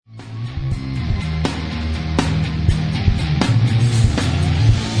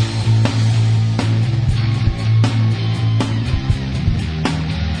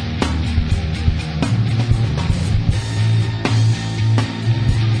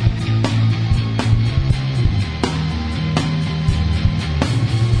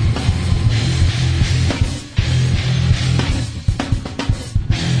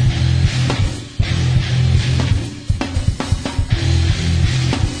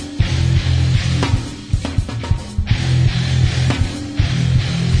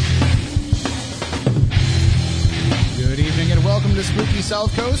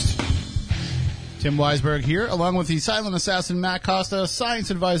South Coast. Tim Weisberg here, along with the silent assassin Matt Costa,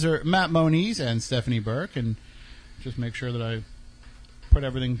 science advisor Matt Moniz, and Stephanie Burke. And just make sure that I put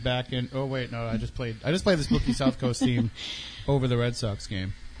everything back in. Oh wait, no, I just played the Spooky South Coast theme over the Red Sox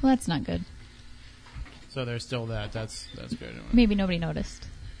game. Well, that's not good. So there's still that. That's good. Maybe nobody noticed.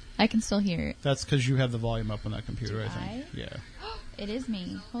 I can still hear it. That's because you have the volume up on that computer, I think. Yeah. It is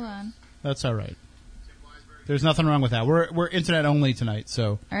me. Hold on. That's all right. There's nothing wrong with that. We're internet only tonight,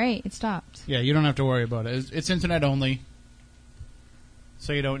 so. All right, it stopped. Yeah, you don't have to worry about it. It's internet only,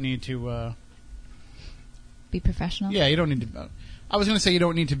 so you don't need to be professional. Yeah, you don't need to. I was going to say you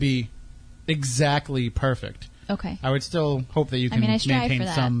don't need to be exactly perfect. Okay. I would still hope that you can maintain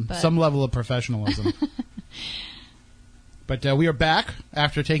some level of professionalism. But we are back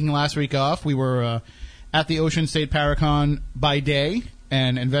after taking last week off. We were at the Ocean State Paracon by day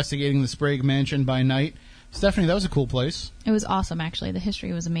and investigating the Sprague Mansion by night. Stephanie, that was a cool place. It was awesome, actually. The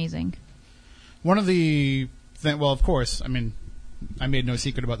history was amazing. One of the well, of course, I mean, I made no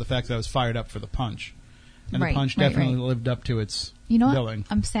secret about the fact that I was fired up for the punch. And the punch definitely lived up to its billing.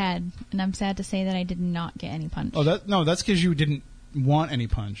 I'm sad, and I'm sad to say that I did not get any punch. Oh, that's because you didn't want any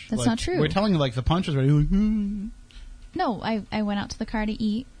punch. That's not true. We're telling you, the punch was ready. No, I went out to the car to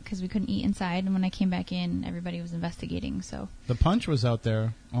eat because we couldn't eat inside, and when I came back in, everybody was investigating. So the punch was out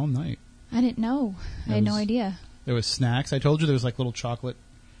there all night. I didn't know. I had no idea. There was snacks. I told you there was little chocolate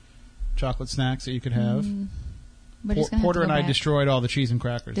snacks that you could have. Porter and I destroyed all the cheese and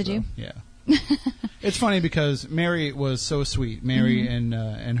crackers. Did you? Yeah. It's funny because Mary was so sweet. Mary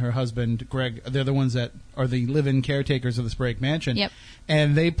and her husband Greg, they're the ones that are the live-in caretakers of the Sprague Mansion. Yep.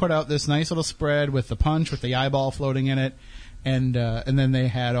 And they put out this nice little spread with the punch with the eyeball floating in it, and then they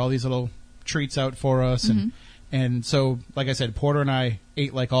had all these little treats out for us, and so like I said, Porter and I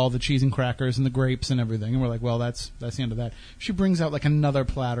ate all the cheese and crackers and the grapes and everything, and we're like, well, that's the end of that. She brings out another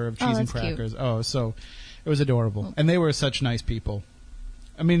platter of cheese and crackers. Cute. Oh, so it was adorable, and they were such nice people.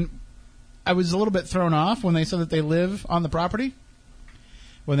 I mean, I was a little bit thrown off when they said that they live on the property.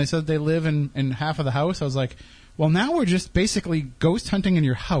 When they said that they live in half of the house, I was like, well, now we're just basically ghost hunting in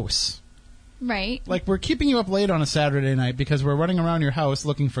your house. Right. We're keeping you up late on a Saturday night because we're running around your house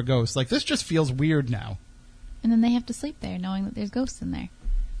looking for ghosts. This just feels weird now. And then they have to sleep there knowing that there's ghosts in there.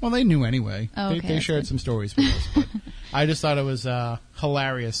 Well, they knew anyway. Oh, okay, they shared some stories with us. But I just thought it was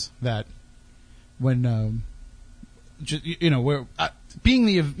hilarious that when... we're being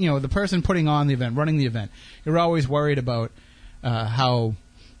the person putting on the event, running the event. You're always worried about how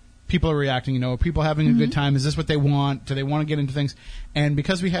people are reacting. Are people having a good time? Is this what they want? Do they want to get into things? And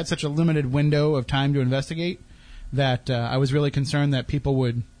because we had such a limited window of time to investigate, that I was really concerned that people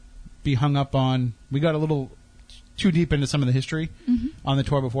would be hung up on. We got a little too deep into some of the history on the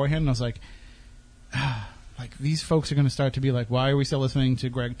tour beforehand, and I was like, these folks are going to start to be like, why are we still listening to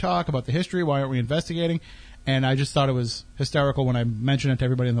Greg talk about the history? Why aren't we investigating? And I just thought it was hysterical when I mentioned it to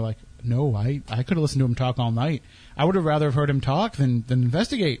everybody, and they're like, no, I could have listened to him talk all night. I would have rather have heard him talk than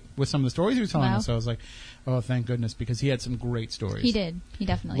investigate with some of the stories he was telling us. So I was like, oh, thank goodness, because he had some great stories. He did. He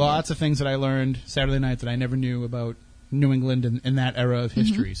definitely did. Lots of things that I learned Saturday night that I never knew about New England in that era of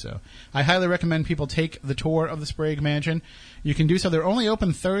history. So I highly recommend people take the tour of the Sprague Mansion. You can do so. They're only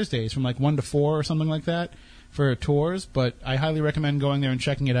open Thursdays from 1 to 4 or something like that for tours, but I highly recommend going there and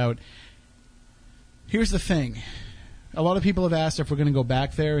checking it out. Here's the thing. A lot of people have asked if we're going to go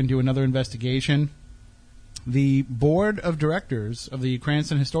back there and do another investigation. The board of directors of the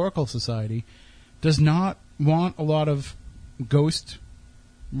Cranston Historical Society does not want a lot of ghost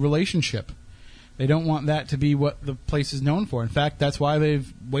relationship. They don't want that to be what the place is known for. In fact, that's why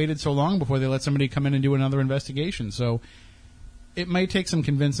they've waited so long before they let somebody come in and do another investigation. So it may take some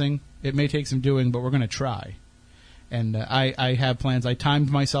convincing. It may take some doing, but we're going to try. And I have plans. I timed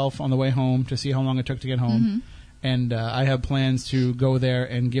myself on the way home to see how long it took to get home. And I have plans to go there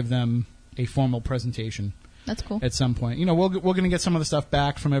and give them a formal presentation. That's cool. At some point. We're going to get some of the stuff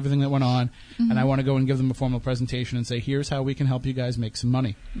back from everything that went on. And I want to go and give them a formal presentation and say, here's how we can help you guys make some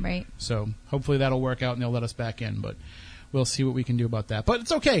money. Right. So hopefully that'll work out and they'll let us back in. But we'll see what we can do about that. But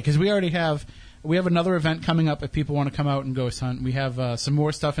it's okay because we have another event coming up if people want to come out and ghost hunt. We have some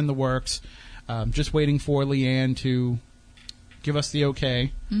more stuff in the works. Just waiting for Leanne to give us the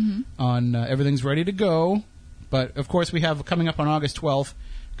okay on everything's ready to go. But, of course, we have coming up on August 12th,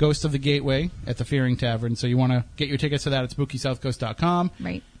 Ghost of the Gateway at the Fearing Tavern. So you want to get your tickets to that at SpookySouthCoast.com.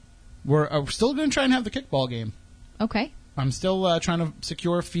 Right. We're still going to try and have the kickball game. Okay. I'm still trying to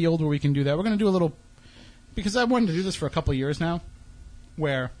secure a field where we can do that. We're going to do a little – because I've wanted to do this for a couple of years now,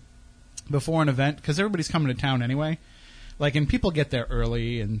 where before an event – because everybody's coming to town anyway – Like, and people get there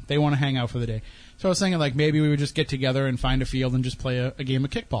early, and they want to hang out for the day. So I was thinking, like, maybe we would just get together and find a field and just play a game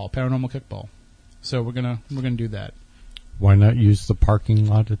of kickball, paranormal kickball. So we're gonna do that. Why not use the parking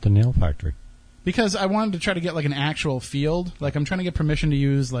lot at the nail factory? Because I wanted to try to get, like, an actual field. Like, I'm trying to get permission to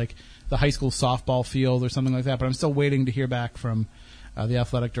use, like, the high school softball field or something like that, but I'm still waiting to hear back from the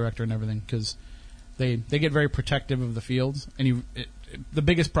athletic director and everything, because they get very protective of the fields, and the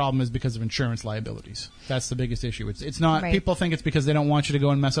biggest problem is because of insurance liabilities. That's the biggest issue. It's not, right. People think it's because they don't want you to go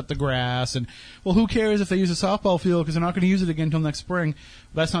and mess up the grass, and, well, who cares if they use a softball field because they're not going to use it again until next spring.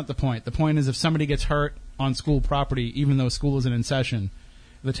 That's not the point. The point is if somebody gets hurt on school property, even though school isn't in session,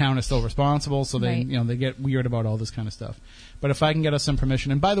 the town is still responsible, so they, right. They get weird about all this kind of stuff. But if I can get us some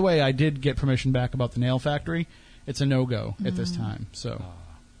permission, and by the way, I did get permission back about the nail factory. It's a no-go at this time. So,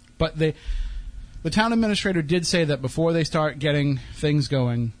 but the town administrator did say that before they start getting things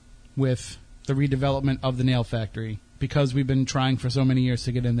going with the redevelopment of the nail factory, because we've been trying for so many years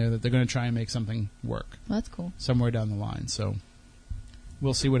to get in there, that they're going to try and make something work. Well, that's cool. Somewhere down the line. So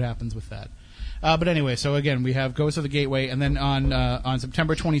we'll see what happens with that. But anyway, so again, we have Ghost of the Gateway, and then on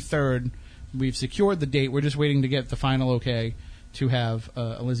September 23rd, we've secured the date. We're just waiting to get the final okay to have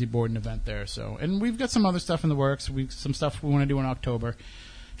a Lizzie Borden event there. So, and we've got some other stuff in the works. Some stuff we want to do in October.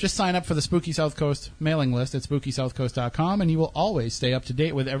 Just sign up for the Spooky South Coast mailing list at SpookySouthCoast.com, and you will always stay up to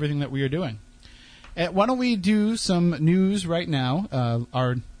date with everything that we are doing. Why don't we do some news right now?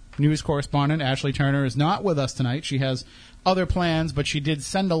 Our news correspondent, Ashley Turner, is not with us tonight. She has other plans, but she did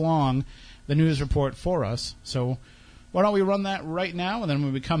send along the news report for us. So why don't we run that right now, and then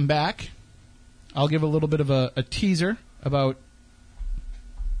when we come back, I'll give a little bit of a teaser about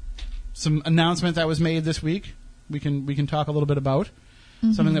some announcement that was made this week. We can talk a little bit about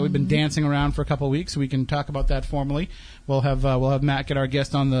something that we've been dancing around for a couple of weeks. We can talk about that formally. We'll have Matt get our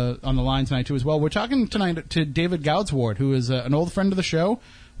guest on the line tonight too as well. We're talking tonight to David Goudsward, who is an old friend of the show.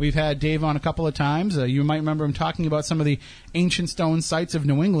 We've had Dave on a couple of times. You might remember him talking about some of the ancient stone sites of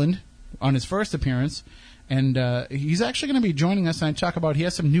New England on his first appearance, and he's actually going to be joining us and talk about. He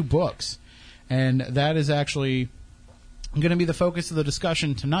has some new books, and that is actually going to be the focus of the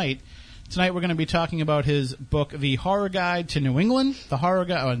discussion tonight. Tonight we're going to be talking about his book, The Horror Guide to New England, the Horror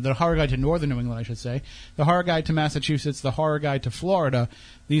Guide to Northern New England, I should say, The Horror Guide to Massachusetts, The Horror Guide to Florida.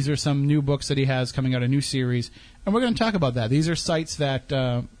 These are some new books that he has coming out, a new series, and we're going to talk about that. These are sites that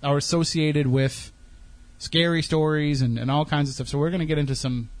are associated with scary stories and all kinds of stuff. So we're going to get into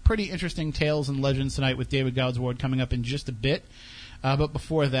some pretty interesting tales and legends tonight with David Goudsward coming up in just a bit. But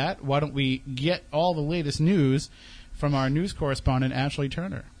before that, why don't we get all the latest news from our news correspondent, Ashley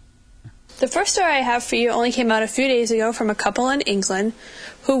Turner. The first story I have for you only came out a few days ago from a couple in England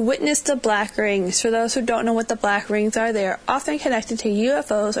who witnessed the black rings. For those who don't know what the black rings are, they are often connected to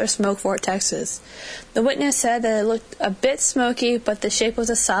UFOs or smoke vortexes. The witness said that it looked a bit smoky, but the shape was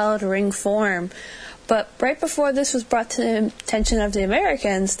a solid ring form. But right before this was brought to the attention of the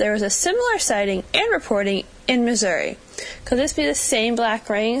Americans, there was a similar sighting and reporting in Missouri. Could this be the same black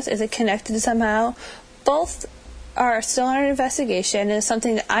rings? Is it connected somehow? Both are still under investigation, and it's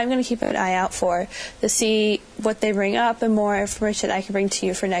something that I'm going to keep an eye out for to see what they bring up and more information I can bring to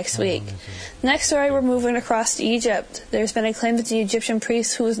you for next week. Next story, we're moving across to Egypt. There's been a claim that the Egyptian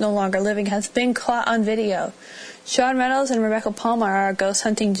priest, who is no longer living, has been caught on video. Sean Reynolds and Rebecca Palmer are a ghost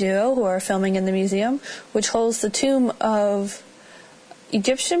hunting duo who are filming in the museum, which holds the tomb of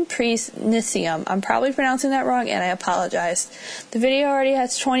Egyptian priest Nisium. I'm probably pronouncing that wrong, and I apologize. The video already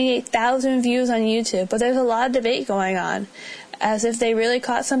has 28,000 views on YouTube, but there's a lot of debate going on, as if they really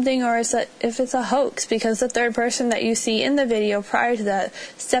caught something or if it's a hoax, because the third person that you see in the video prior to that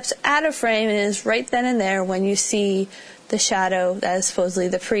steps out of frame and is right then and there when you see the shadow that is supposedly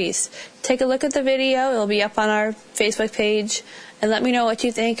the priest. Take a look at the video. It'll be up on our Facebook page, and let me know what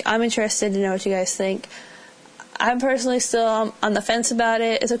you think. I'm interested to know what you guys think. I'm personally still on the fence about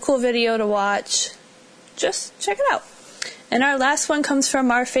it. It's a cool video to watch. Just check it out. And our last one comes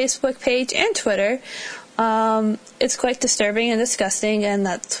from our Facebook page and Twitter. It's quite disturbing and disgusting, and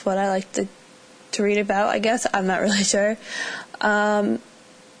that's what I like to read about, I guess. I'm not really sure.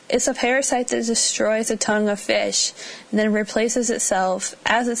 It's a parasite that destroys the tongue of fish and then replaces itself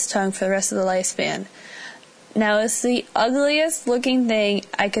as its tongue for the rest of the lifespan. Now, it's the ugliest looking thing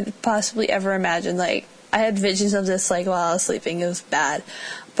I could possibly ever imagine. Like, I had visions of this while I was sleeping. It was bad.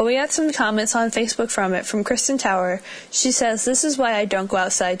 But we had some comments on Facebook from it, from Kristen Tower. She says, "This is why I don't go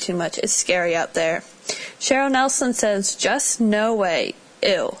outside too much. It's scary out there." Cheryl Nelson says, "Just no way.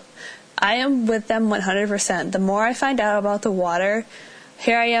 Ew." I am with them 100%. The more I find out about the water,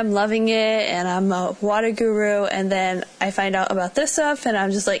 here I am loving it, and I'm a water guru, and then I find out about this stuff, and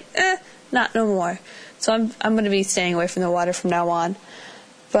I'm just like, not no more. So I'm going to be staying away from the water from now on.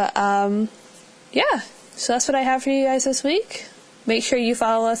 But, yeah. So that's what I have for you guys this week. Make sure you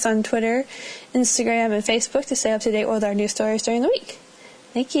follow us on Twitter, Instagram, and Facebook to stay up to date with our news stories during the week.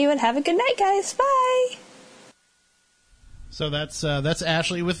 Thank you, and have a good night, guys. Bye! So that's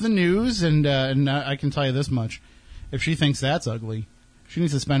Ashley with the news, and I can tell you this much. If she thinks that's ugly, she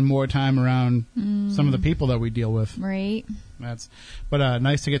needs to spend more time around some of the people that we deal with. Right. But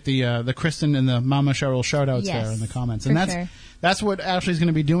nice to get the Kristen and the Mama Cheryl shout-outs there in the comments. And that's what Ashley's going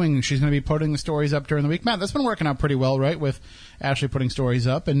to be doing. She's going to be putting the stories up during the week. Matt, that's been working out pretty well, right, with Ashley putting stories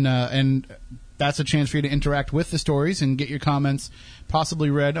up. And that's a chance for you to interact with the stories and get your comments possibly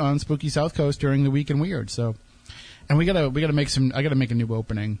read on Spooky South Coast during the Week in Weird. So, and we gotta make some. I gotta make a new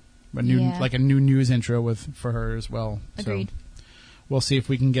opening, a new news intro for her as well. Agreed. So we'll see if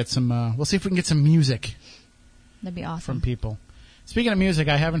we can get some. We'll see if we can get some music. That'd be awesome. From people. Speaking of music,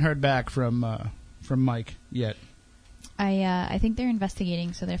 I haven't heard back from Mike yet. I think they're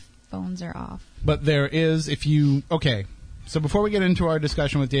investigating, so their phones are off. But there is, okay. So before we get into our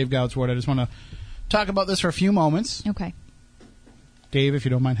discussion with Dave Goudsward, I just want to talk about this for a few moments. Okay. Dave, if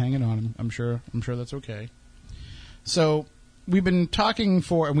you don't mind hanging on, I'm sure that's okay. So we've been talking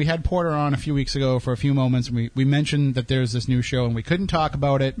and we had Porter on a few weeks ago for a few moments, and we mentioned that there's this new show, and we couldn't talk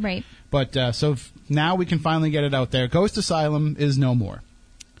about it. Right. But so now we can finally get it out there. Ghost Asylum is no more.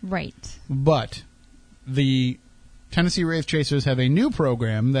 Right. But the Tennessee Wraith Chasers have a new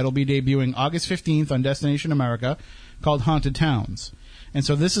program that'll be debuting August 15th on Destination America called Haunted Towns. And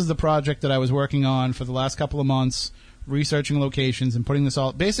so this is the project that I was working on for the last couple of months, researching locations and putting this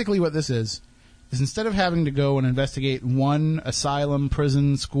all... Basically what this is instead of having to go and investigate one asylum,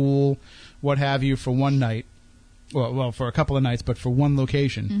 prison, school, what have you, for one night, well, for a couple of nights, but for one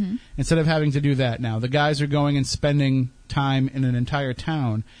location, instead of having to do that now, the guys are going and spending time in an entire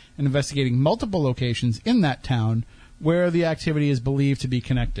town and investigating multiple locations in that town where the activity is believed to be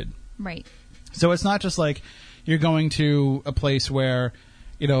connected. Right. So it's not just like you're going to a place where,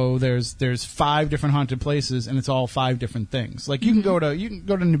 there's 5 different haunted places and it's all 5 different things. Like you can go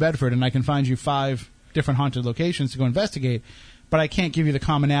to New Bedford and I can find you 5 different haunted locations to go investigate, but I can't give you the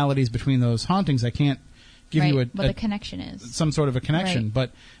commonalities between those hauntings. I can't give you what the connection is. Some sort of a connection. Right.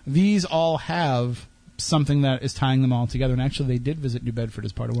 But these all have something that is tying them all together. And actually, they did visit New Bedford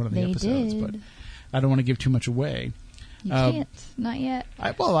as part of one of the episodes. But I don't want to give too much away. You can't. Not yet.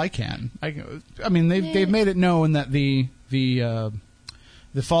 I can. I mean, they've made it known that the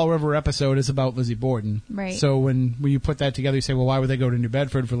Fall River episode is about Lizzie Borden. Right. So when you put that together, you say, well, why would they go to New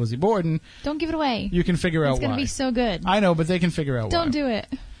Bedford for Lizzie Borden? Don't give it away. You can figure out why. It's going to be so good. I know, but they can figure out why. Don't do it.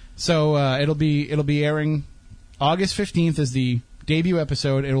 So it'll be airing August 15th is the debut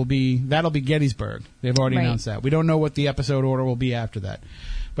episode. That'll be Gettysburg. They've already announced that. We don't know what the episode order will be after that,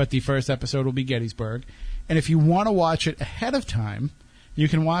 but the first episode will be Gettysburg. And if you want to watch it ahead of time, you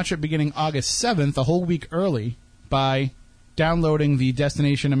can watch it beginning August 7th, a whole week early, by downloading the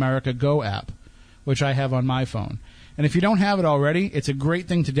Destination America Go app, which I have on my phone. And if you don't have it already, it's a great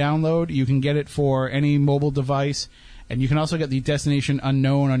thing to download. You can get it for any mobile device. And you can also get the Destination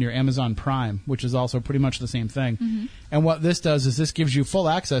Unknown on your Amazon Prime, which is also pretty much the same thing. And what this does is this gives you full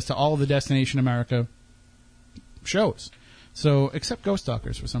access to all of the Destination America shows. So, except Ghost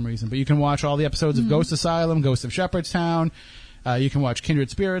Stalkers for some reason. But you can watch all the episodes of Ghost Asylum, Ghost of Shepherdstown. You can watch Kindred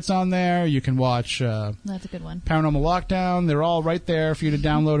Spirits on there. You can watch that's a good one. Paranormal Lockdown. They're all right there for you to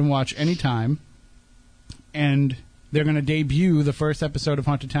download and watch anytime. And they're going to debut the first episode of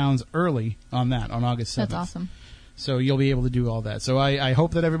Haunted Towns early on August 7th. That's awesome. So you'll be able to do all that. So I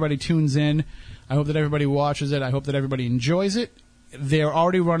hope that everybody tunes in. I hope that everybody watches it. I hope that everybody enjoys it. They're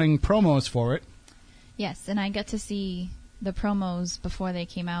already running promos for it. Yes, and I got to see the promos before they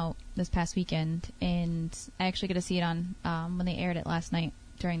came out this past weekend, and I actually got to see it on when they aired it last night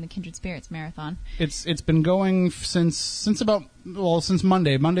during the Kindred Spirits marathon. It's been going since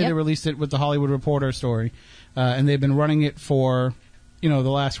Monday. Monday They released it with the Hollywood Reporter story, and they've been running it for the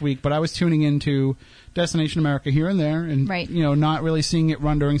last week. But I was tuning into Destination America here and there, and not really seeing it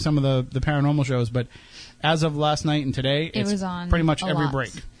run during some of the paranormal shows. But as of last night and today, it was on pretty much every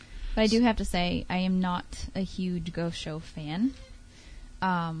break. But I do have to say, I am not a huge ghost show fan.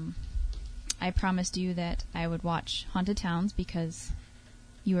 I promised you that I would watch Haunted Towns because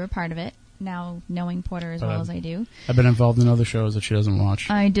you were a part of it. Now, knowing Porter as well as I do, I've been involved in other shows that she doesn't watch.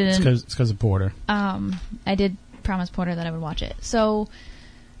 I didn't. It's because of Porter. I did promise Porter that I would watch it. So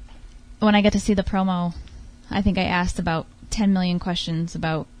when I got to see the promo, I think I asked about 10 million questions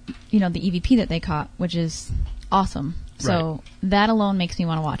about, the EVP that they caught, which is awesome. So that alone makes me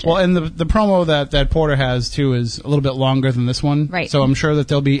want to watch it. Well, and the promo that Porter has, too, is a little bit longer than this one. Right. So I'm sure that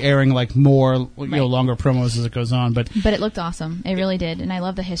they'll be airing, like, more, longer promos as it goes on. But it looked awesome. It really did. And I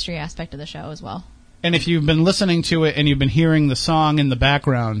love the history aspect of the show as well. And if you've been listening to it and you've been hearing the song in the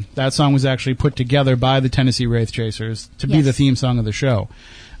background, that song was actually put together by the Tennessee Wraith Chasers to be the theme song of the show.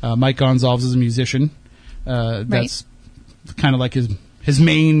 Mike Gonzalez is a musician. That's kind of like his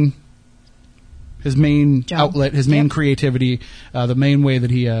main outlet, his main creativity, the main way that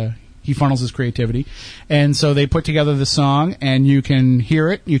he funnels his creativity. And so they put together the song, and you can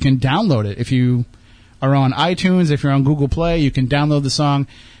hear it. You can download it. If you are on iTunes, if you're on Google Play, you can download the song.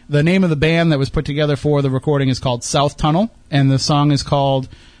 The name of the band that was put together for the recording is called South Tunnel, and the song is called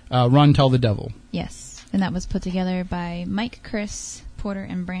Run Tell the Devil. Yes, and that was put together by Mike, Chris, Porter,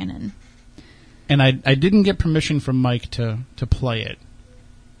 and Brannon. And I didn't get permission from Mike to play it.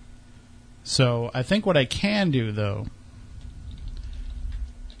 So I think what I can do, though,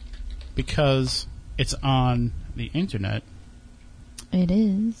 because it's on the internet. It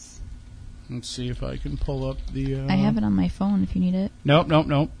is. Let's see if I can pull up the... I have it on my phone if you need it. Nope.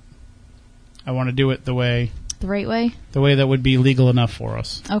 I want to do it the way... The right way? The way that would be legal enough for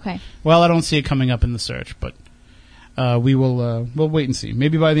us. Okay. Well, I don't see it coming up in the search, but we'll wait and see.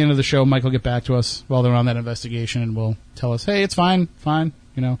 Maybe by the end of the show, Mike will get back to us while they're on that investigation and will tell us, hey, it's fine,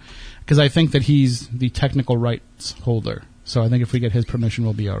 because I think that he's the technical rights holder. So I think if we get his permission,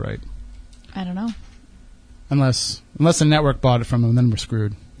 we'll be all right. I don't know. Unless the network bought it from him, then we're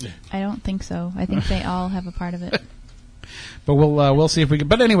screwed. I don't think so. I think they all have a part of it. But we'll see if we can.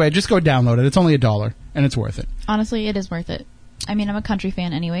 But anyway, just go download it. It's only $1, and it's worth it. Honestly, it is worth it. I mean, I'm a country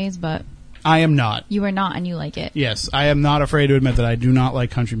fan anyways, but... I am not. You are not, and you like it. Yes, I am not afraid to admit that I do not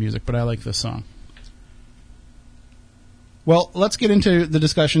like country music, but I like this song. Well, let's get into the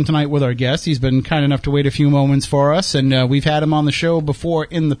discussion tonight with our guest. He's been kind enough to wait a few moments for us, and we've had him on the show before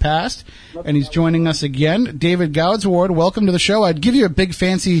in the past, and he's joining us again. David Goudsward, welcome to the show. I'd give you a big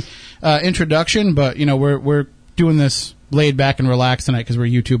fancy introduction, but we're doing this laid back and relaxed tonight because we're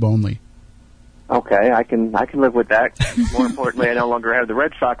YouTube only. Okay, I can live with that. More importantly, I no longer have the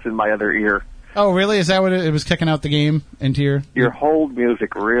Red Sox in my other ear. Oh, really? Is that what it was, kicking out the game into your... Your hold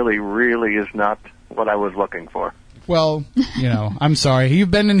music really, really is not what I was looking for. Well, I'm sorry.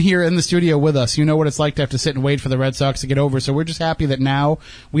 You've been in here in the studio with us. You know what it's like to have to sit and wait for the Red Sox to get over, so we're just happy that now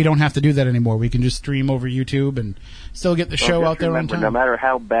we don't have to do that anymore. We can just stream over YouTube and still get the show out there on time. No matter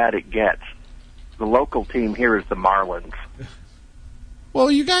how bad it gets, the local team here is the Marlins. Well,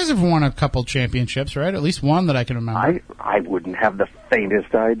 you guys have won a couple championships, right? At least one that I can remember. I wouldn't have the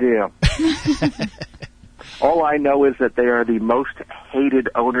faintest idea. All I know is that they are the most hated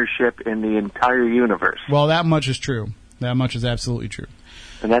ownership in the entire universe. Well, that much is true. That much is absolutely true.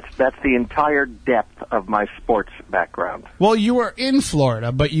 And that's the entire depth of my sports background. Well, you are in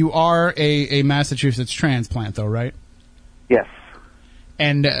Florida, but you are a Massachusetts transplant, though, right? Yes.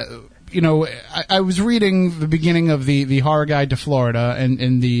 And... I was reading the beginning of the Horror Guide to Florida,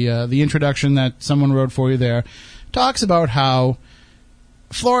 and the introduction that someone wrote for you there talks about how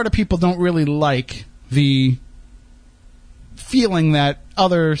Florida people don't really like the feeling that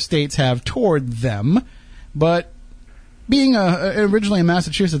other states have toward them. But being originally a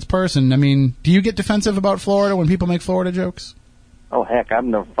Massachusetts person, I mean, do you get defensive about Florida when people make Florida jokes? Oh heck, I'm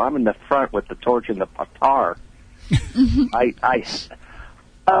in the front with the torch and the guitar.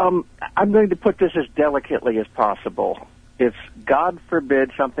 I'm going to put this as delicately as possible. If, God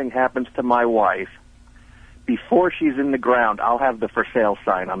forbid, something happens to my wife, before she's in the ground, I'll have the for sale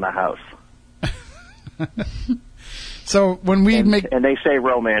sign on the house. So when we and they say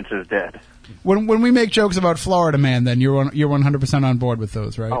romance is dead. When we make jokes about Florida Man, then you're 100% on board with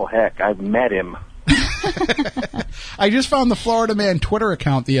those, right? Oh heck, I've met him. I just found the Florida Man Twitter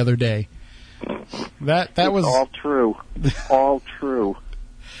account the other day. That was all true. All true.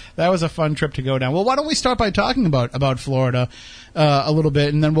 That was a fun trip to go down. Well, why don't we start by talking about Florida a little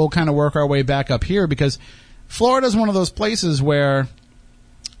bit, and then we'll kind of work our way back up here, because Florida is one of those places where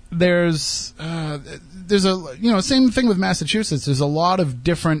there's a same thing with Massachusetts. There's a lot of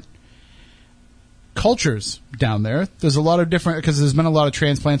different cultures down there. There's a lot of different, because there's been a lot of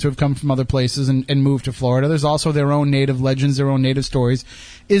transplants who have come from other places and moved to Florida. There's also their own native legends, their own native stories.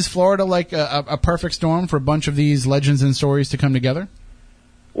 Is Florida like a perfect storm for a bunch of these legends and stories to come together?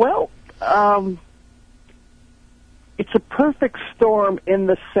 Well, it's a perfect storm in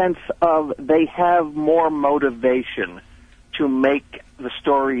the sense of they have more motivation to make the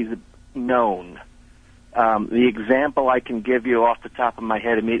stories known. The example I can give you off the top of my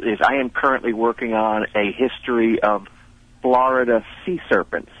head immediately is I am currently working on a history of Florida sea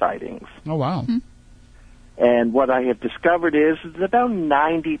serpent sightings. Oh, wow. And what I have discovered is that about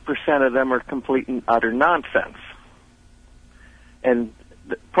 90% of them are complete and utter nonsense. And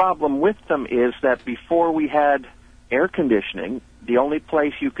the problem with them is that before we had air conditioning, the only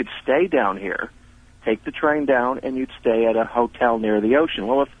place you could stay down here, take the train down, and you'd stay at a hotel near the ocean.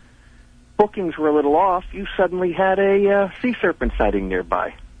 Well, if bookings were a little off, you suddenly had a sea serpent sighting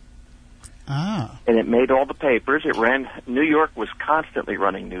nearby. Ah. And it made all the papers. It ran. New York was constantly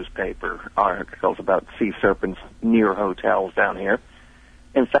running newspaper articles about sea serpents near hotels down here.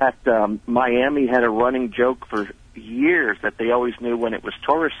 In fact, Miami had a running joke for years that they always knew when it was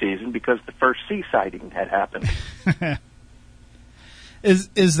tourist season because the first sea sighting had happened.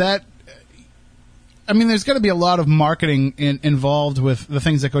 Is that? I mean, there's got to be a lot of marketing involved with the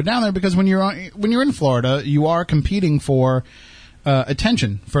things that go down there because when you're in Florida, you are competing for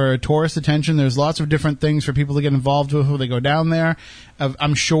attention, for tourist attention. There's lots of different things for people to get involved with when they go down there.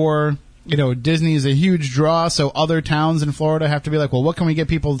 I'm sure, Disney is a huge draw, so other towns in Florida have to be like, well, what can we get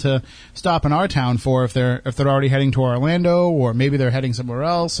people to stop in our town for if they're already heading to Orlando, or maybe they're heading somewhere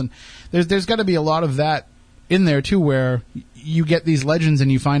else? And there's got to be a lot of that in there too, where you get these legends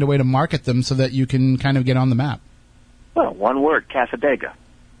and you find a way to market them so that you can kind of get on the map. Well, one word, Cassadaga.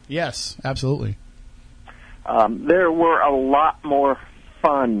 Yes, absolutely. There were a lot more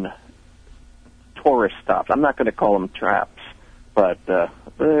fun tourist stops. I'm not going to call them traps, but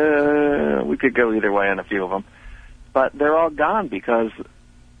we could go either way on a few of them. But they're all gone because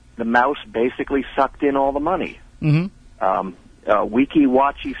the mouse basically sucked in all the money. Mm-hmm. Weeki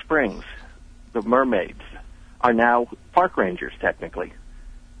Wachee Springs, the mermaids, are now park rangers, technically.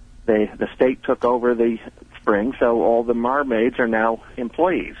 The state took over the spring, so all the mermaids are now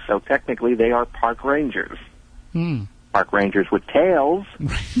employees. So technically they are park rangers. Park rangers with tails,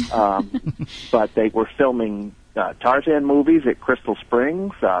 but they were filming Tarzan movies at Crystal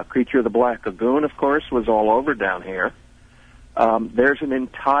Springs. Creature of the Black Lagoon, of course, was all over down here. There's an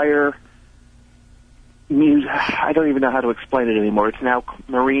entire I don't even know how to explain it anymore. It's now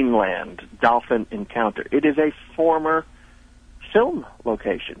Marineland, Dolphin Encounter. It is a former film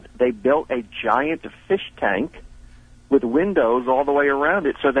location. They built a giant fish tank with windows all the way around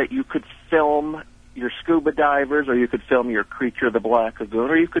it so that you could film your scuba divers, or you could film your Creature of the Black Lagoon,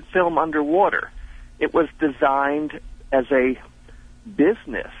 or you could film underwater. It was designed as a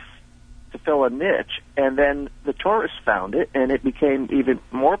business to fill a niche, and then the tourists found it, and it became even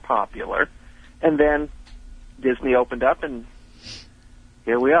more popular, and then Disney opened up, and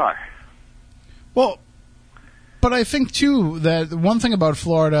here we are. Well, but I think, too, that one thing about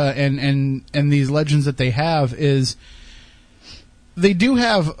Florida and these legends that they have is they do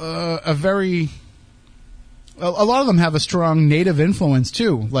have a lot of them have a strong native influence,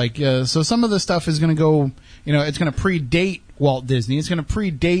 too. Like, so some of the stuff is going to go, it's going to predate Walt Disney. It's going to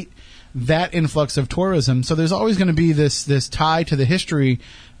predate that influx of tourism. So there's always going to be this tie to the history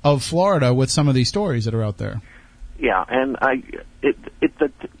of Florida with some of these stories that are out there. Yeah, and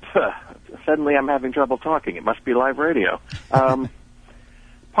suddenly I'm having trouble talking. It must be live radio.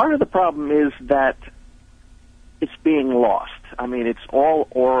 Part of the problem is that it's being lost. I mean, it's all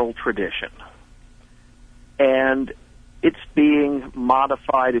oral tradition. And it's being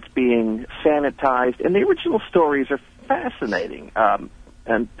modified, it's being sanitized, and the original stories are fascinating,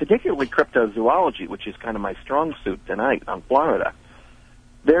 and particularly cryptozoology, which is kind of my strong suit tonight on Florida.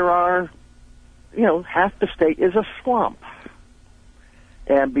 There are, half the state is a swamp.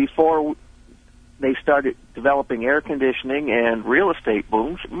 And before they started developing air conditioning and real estate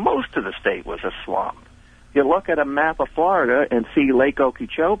booms, most of the state was a swamp. You look at a map of Florida and see Lake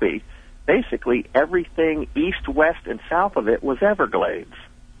Okeechobee, basically everything east, west, and south of it was Everglades.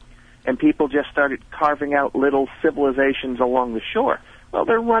 And people just started carving out little civilizations along the shore. Well,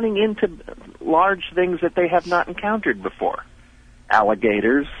 they're running into large things that they have not encountered before.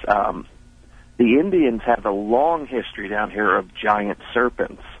 Alligators. The Indians have a long history down here of giant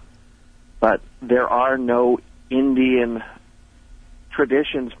serpents. But there are no Indian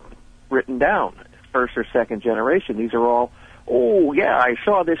traditions written down, first or second generation. These are all, oh, yeah, I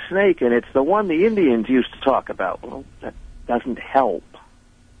saw this snake, and it's the one the Indians used to talk about. Well, that doesn't help.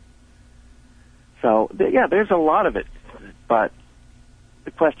 So, yeah, there's a lot of it. But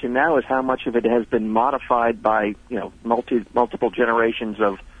the question now is how much of it has been modified by, multiple generations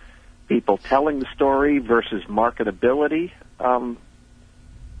of people telling the story versus marketability.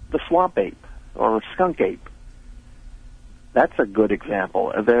 The swamp ape or skunk ape. That's a good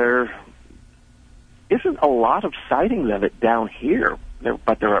example. There isn't a lot of sightings of it down here,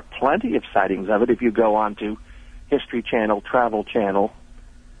 but there are plenty of sightings of it if you go on to History Channel, Travel Channel.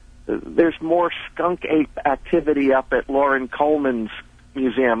 There's more skunk ape activity up at Lauren Coleman's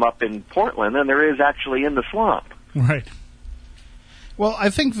museum up in Portland than there is actually in the swamp. Right. Well, I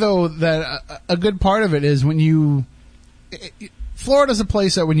think, though, that a good part of it is when you... Florida's a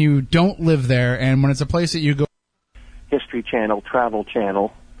place that when you don't live there and when it's a place that you go... History Channel, Travel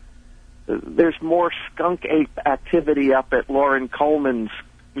Channel, there's more skunk ape activity up at Lauren Coleman's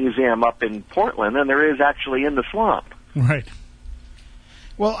museum up in Portland than there is actually in the swamp. Right.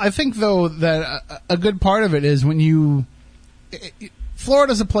 Well, I think, though, that a good part of it is when you...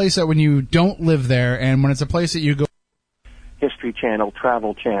 Florida's a place that when you don't live there and when it's a place that you go... History Channel,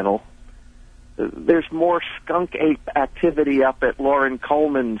 Travel Channel, there's more skunk ape activity up at Lauren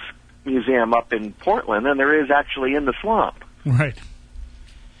Coleman's museum up in Portland than there is actually in the swamp. Right.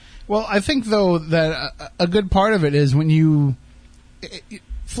 Well, I think, though, that a good part of it is when you...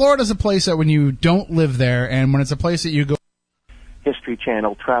 Florida's a place that when you don't live there and when it's a place that you go... History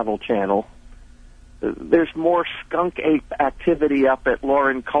Channel, Travel Channel, there's more skunk ape activity up at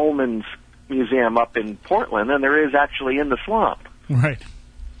Lauren Coleman's museum up in Portland than there is actually in the swamp. Right.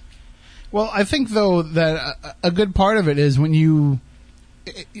 Well, I think, though, that a good part of it is when you...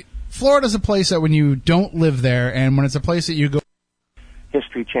 Florida's a place that when you don't live there and when it's a place that you go...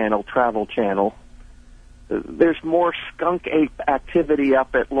 History Channel, Travel Channel, there's more skunk ape activity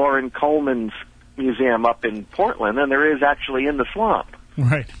up at Lauren Coleman's museum up in Portland than there is actually in the swamp.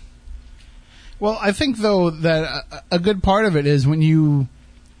 Right. Well, I think, though, that a good part of it is when you...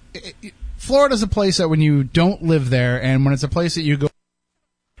 Florida's a place that when you don't live there and when it's a place that you go...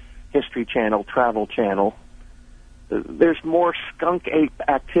 History Channel, Travel Channel, there's more skunk ape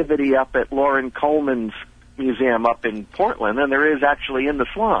activity up at Lauren Coleman's museum up in Portland than there is actually in the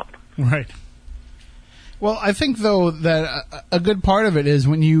swamp. Right. Well, I think, though, that a good part of it is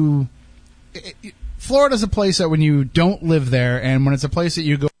when you... Florida's a place that when you don't live there and when it's a place that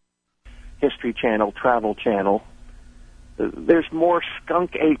you go... History Channel, Travel Channel, there's more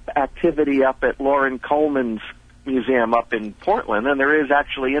skunk ape activity up at Lauren Coleman's museum up in Portland than there is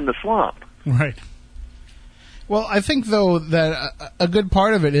actually in the swamp. Right. Well, I think, though, that a good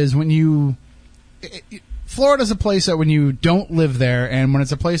part of it is when you... Florida's a place that when you don't live there and when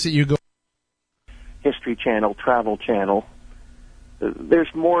it's a place that you go... History Channel, Travel Channel,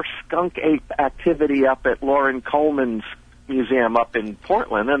 there's more skunk ape activity up at Lauren Coleman's museum up in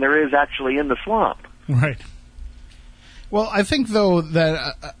Portland than there is actually in the swamp. Right. Well, I think, though,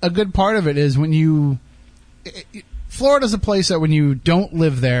 that a good part of it is when you... Florida's a place that when you don't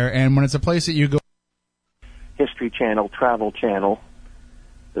live there and when it's a place that you go... History Channel, Travel Channel,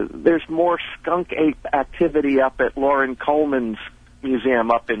 there's more skunk ape activity up at Lauren Coleman's museum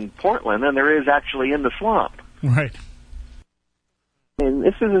up in Portland than there is actually in the swamp. Right. And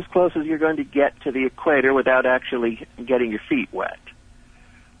this is as close as you're going to get to the equator without actually getting your feet wet.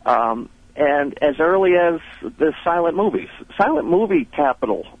 And as early as the silent movies. Silent movie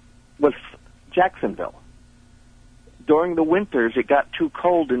capital was Jacksonville. During the winters, it got too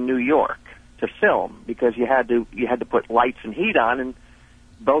cold in New York to film because you had to put lights and heat on, and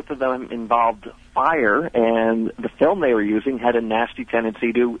both of them involved fire, and the film they were using had a nasty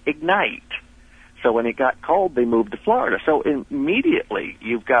tendency to ignite. So when it got cold, they moved to Florida. So immediately,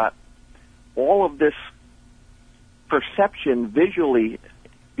 you've got all of this perception visually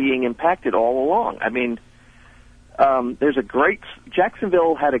being impacted all along. I mean,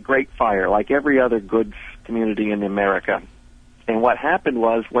 Jacksonville had a great fire, like every other goods community in America. And what happened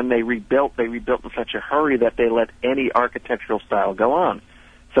was when they rebuilt in such a hurry that they let any architectural style go on.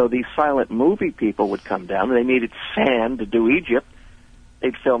 So these silent movie people would come down, and they needed sand to do Egypt.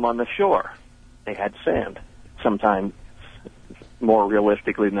 They'd film on the shore. They had sand, sometimes more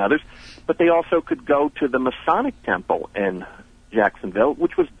realistically than others. But they also could go to the Masonic Temple in Jacksonville,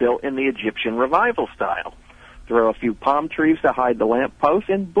 which was built in the Egyptian revival style. Throw a few palm trees to hide the lamppost,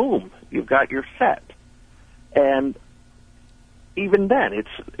 and boom, you've got your set. And even then,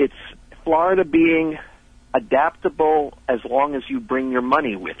 it's Florida being adaptable as long as you bring your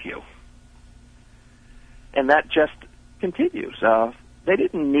money with you. And that just continues. They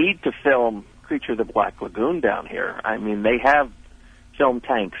didn't need to film Creature of the Black Lagoon down here. I mean, they have film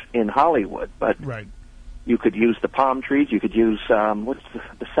tanks in Hollywood, but right. You could use the palm trees. You could use, what's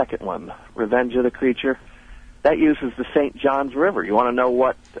the second one? Revenge of the Creature. That uses the St. Johns River. You want to know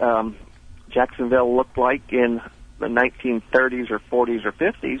what Jacksonville looked like in the 1930s or 40s or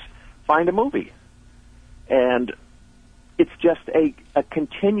 50s? Find a movie. And it's just a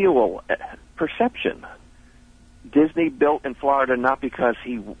continual perception. Disney built in Florida not because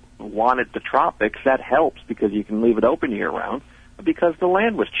he wanted the tropics. That helps because you can leave it open year-round. But because the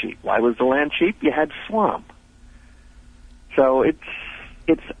land was cheap. Why was the land cheap? You had swamp. So it's.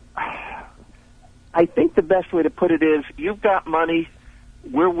 I think the best way to put it is you've got money,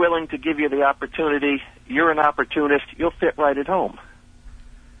 we're willing to give you the opportunity. You're an opportunist. You'll fit right at home.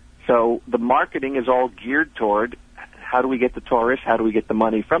 So the marketing is all geared toward how do we get the tourist? How do we get the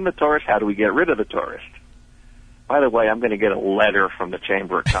money from the tourist? How do we get rid of the tourist? By the way, I'm going to get a letter from the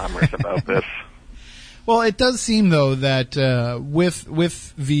Chamber of Commerce about this. Well, it does seem, though, that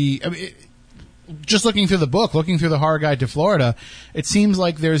with the... I mean, just looking through the book, looking through the Horror Guide to Florida, it seems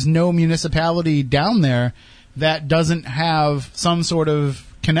like there's no municipality down there that doesn't have some sort of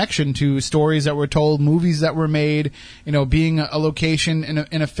connection to stories that were told, movies that were made, being a location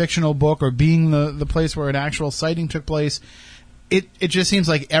in a fictional book or being the place where an actual sighting took place. It just seems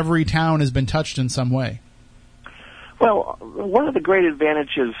like every town has been touched in some way. Well, one of the great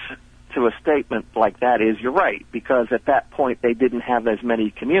advantages to a statement like that is you're right, because at that point they didn't have as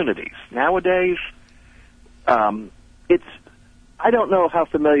many communities. Nowadays, I don't know how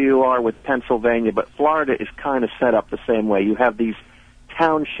familiar you are with Pennsylvania, but Florida is kind of set up the same way. You have these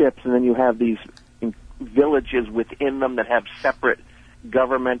townships, and then you have these villages within them that have separate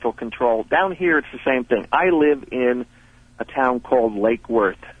governmental control. Down here, it's the same thing. I live in a town called Lake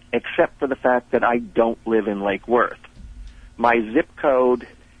Worth, except for the fact that I don't live in Lake Worth. My zip code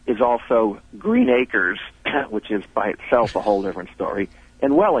is also Green Acres, which is by itself a whole different story,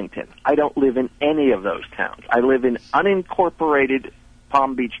 and Wellington. I don't live in any of those towns. I live in unincorporated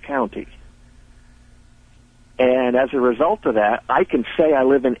Palm Beach County. And as a result of that, I can say I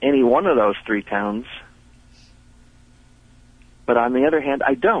live in any one of those three towns, but on the other hand,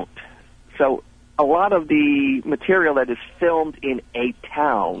 I don't. So a lot of the material that is filmed in a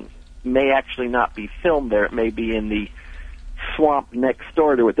town may actually not be filmed there. It may be in the swamp next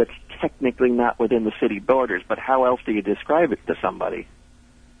door to it that's technically not within the city borders, but how else do you describe it to somebody?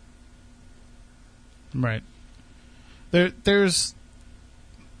 Right. There's...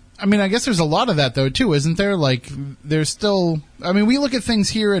 I mean, I guess there's a lot of that, though, too, isn't there? Like, there's still... I mean, we look at things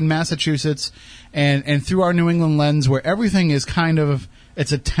here in Massachusetts and through our New England lens where everything is kind of...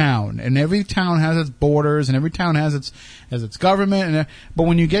 It's a town, and every town has its borders, and every town has its government. But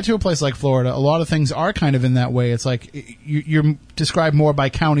when you get to a place like Florida, a lot of things are kind of in that way. It's like you're described more by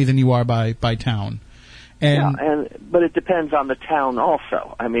county than you are by town. But it depends on the town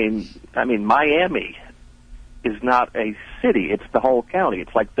also. I mean, Miami is not a city; it's the whole county.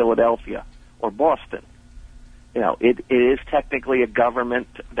 It's like Philadelphia or Boston. It is technically a government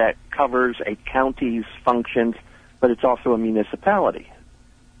that covers a county's functions, but it's also a municipality.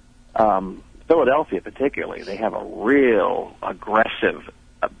 Philadelphia particularly, they have a real aggressive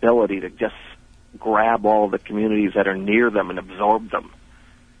ability to just grab all the communities that are near them and absorb them.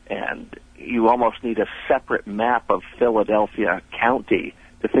 And you almost need a separate map of Philadelphia County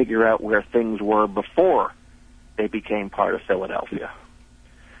to figure out where things were before they became part of Philadelphia.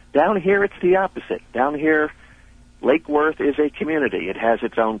 Down here, it's the opposite. Down here, Lake Worth is a community. It has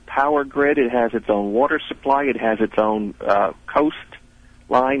its own power grid. It has its own water supply. It has its own coast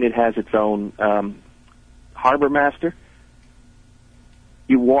line. It has its own harbor master.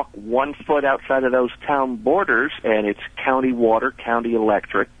 You walk 1 foot outside of those town borders, and it's county water, county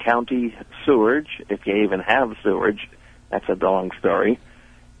electric, county sewage, if you even have sewage. That's a long story.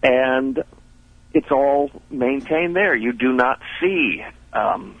 And it's all maintained there. You do not see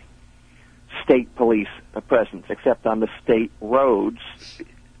state police presence, except on the state roads.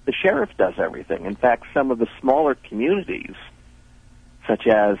 The sheriff does everything. In fact, some of the smaller communities, such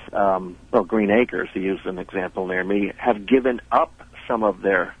as Green Acres, to use an example near me, have given up some of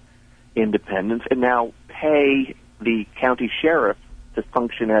their independence and now pay the county sheriff to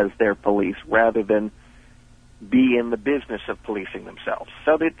function as their police rather than be in the business of policing themselves.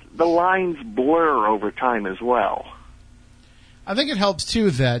 So that the lines blur over time as well. I think it helps,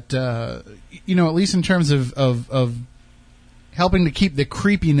 too, that, at least in terms of helping to keep the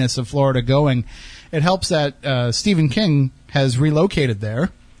creepiness of Florida going, it helps that Stephen King has relocated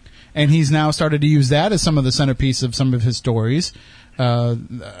there, and he's now started to use that as some of the centerpiece of some of his stories. Doom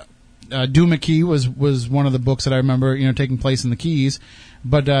McKee was one of the books that I remember, taking place in the Keys,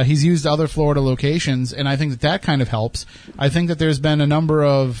 but he's used other Florida locations, and I think that kind of helps. I think that there's been a number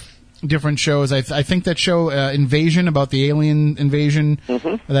of different shows. I think that show Invasion, about the alien invasion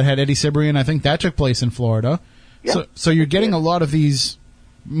that had Eddie Cibrian, I think that took place in Florida. Yep. So you're getting a lot of these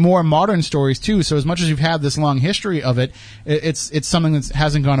more modern stories too. So as much as you've had this long history of it, it's something that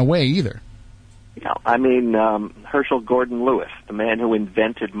hasn't gone away either. Yeah, I mean, Herschel Gordon Lewis, the man who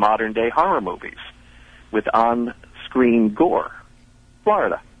invented modern day horror movies with on-screen gore,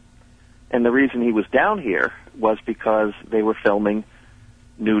 Florida. And the reason he was down here was because they were filming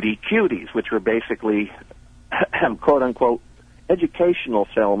Nudie Cuties, which were basically, quote unquote, educational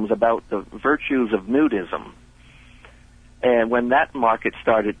films about the virtues of nudism. And when that market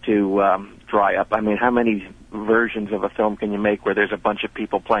started to dry up, I mean, how many versions of a film can you make where there's a bunch of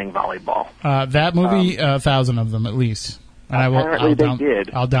people playing volleyball? That movie, 1,000 of them at least. And apparently they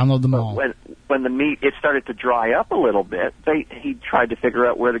did. I'll download them all. When the meat it started to dry up a little bit, he tried to figure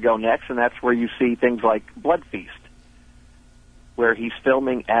out where to go next, and that's where you see things like Blood Feast, where he's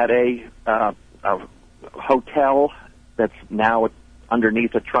filming at a hotel that's now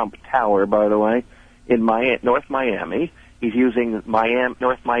underneath a Trump Tower, by the way, in North Miami. He's using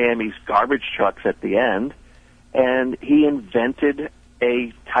North Miami's garbage trucks at the end, and he invented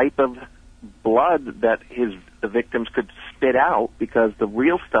a type of blood that the victims could spit out, because the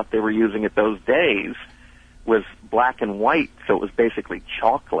real stuff they were using at those days was black and white, so it was basically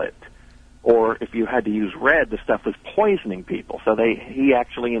chocolate. Or if you had to use red, the stuff was poisoning people. So he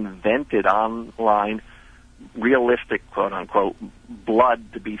actually invented online realistic, quote unquote,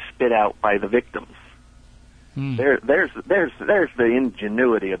 blood to be spit out by the victims. There's the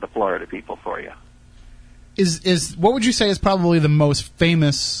ingenuity of the Florida people for you. Is what would you say is probably the most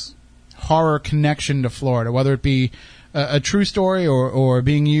famous horror connection to Florida, whether it be a true story or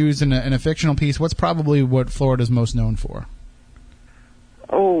being used in a fictional piece? What's probably what Florida's most known for?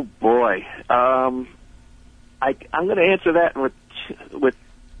 Oh boy, I'm going to answer that with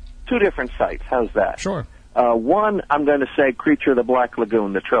two different sites. How's that? Sure. One, I'm going to say Creature of the Black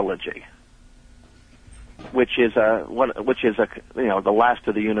Lagoon, the trilogy, which is the last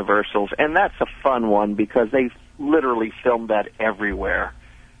of the Universals, and that's a fun one because they literally filmed that everywhere.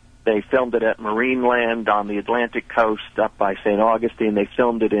 They filmed it at Marineland on the Atlantic coast up by St. Augustine. They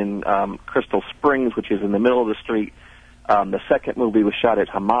filmed it in Crystal Springs, which is in the middle of the street. The second movie was shot at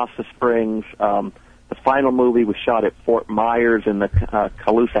Hamasa Springs. The final movie was shot at Fort Myers in the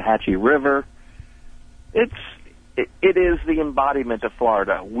Caloosahatchee River. It is the embodiment of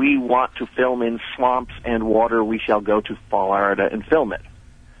Florida. We want to film in swamps and water. We shall go to Florida and film it.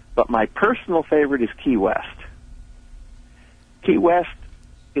 But my personal favorite is Key West. Key West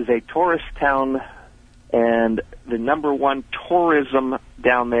is a tourist town, and the number one tourism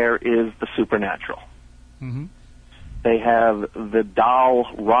down there is the supernatural. Mm-hmm. They have the doll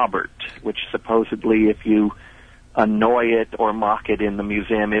Robert, which supposedly if you annoy it or mock it in the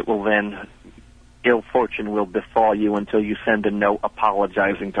museum, it will then, ill fortune will befall you until you send a note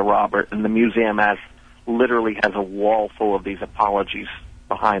apologizing to Robert. And the museum literally has a wall full of these apologies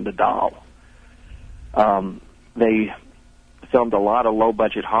behind the doll. They filmed a lot of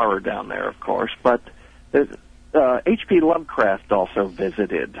low-budget horror down there, of course, but H.P. Lovecraft also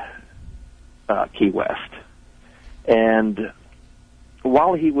visited Key West. And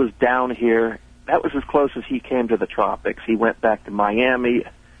while he was down here, that was as close as he came to the tropics. He went back to Miami.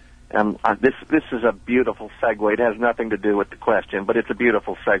 This is a beautiful segue. It has nothing to do with the question, but it's a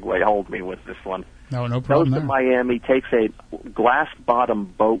beautiful segue. Hold me with this one. No problem. Goes to Miami, takes a glass-bottom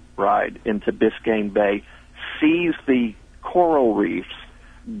boat ride into Biscayne Bay, sees the coral reefs,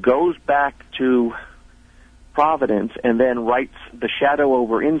 goes back to Providence, and then writes The Shadow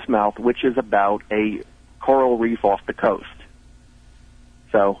over Innsmouth, which is about a coral reef off the coast.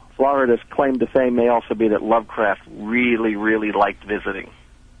 So Florida's claim to fame may also be that Lovecraft really, really liked visiting.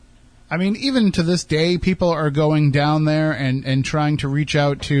 I mean, even to this day, people are going down there and trying to reach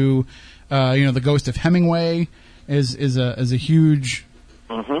out to, the ghost of Hemingway is a huge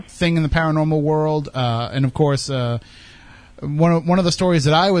thing in the paranormal world, and of course, one of the stories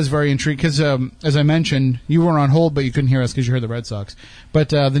that I was very intrigued, because as I mentioned, you were on hold, but you couldn't hear us because you heard the Red Sox. But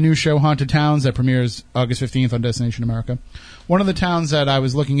the new show Haunted Towns that premieres August 15th on Destination America. One of the towns that I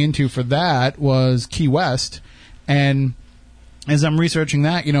was looking into for that was Key West, and as I'm researching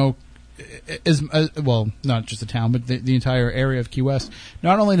that, not just the town, but the entire area of Key West.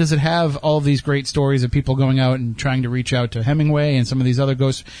 Not only does it have all of these great stories of people going out and trying to reach out to Hemingway and some of these other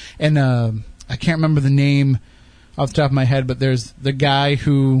ghosts, and I can't remember the name off the top of my head, but there's the guy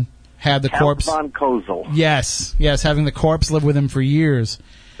who had the corpse. Count von Kozel. Yes, having the corpse live with him for years.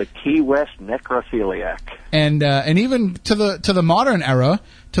 The Key West necrophiliac. And even to the modern era,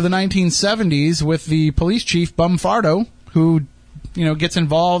 to the 1970s, with the police chief Bum Fardo, who gets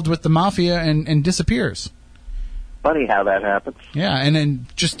involved with the mafia and disappears. Funny how that happens. Yeah, and then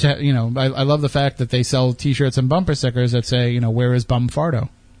just I love the fact that they sell T-shirts and bumper stickers that say where is Bum Fardo.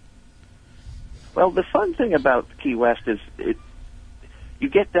 Well, the fun thing about Key West is you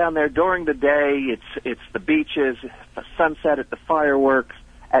get down there during the day, it's the beaches, the sunset at the fireworks.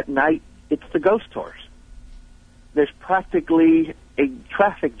 At night, it's the ghost tours. There's practically a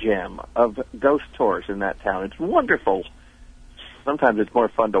traffic jam of ghost tours in that town. It's wonderful. Sometimes it's more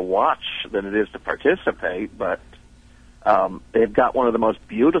fun to watch than it is to participate, but they've got one of the most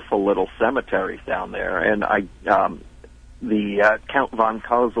beautiful little cemeteries down there, and the Count von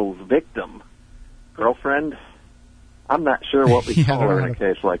Kozel's victim, girlfriend. I'm not sure what we call her in a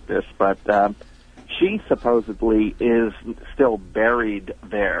case like this, but she supposedly is still buried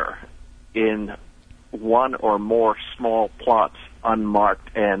there in one or more small plots,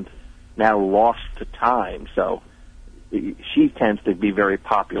 unmarked and now lost to time. So she tends to be very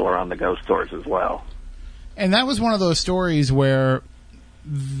popular on the ghost tours as well. And that was one of those stories where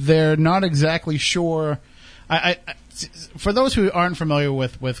they're not exactly sure. For those who aren't familiar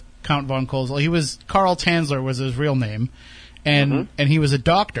with Count von Kozel, he was Karl Tanzler was his real name, and he was a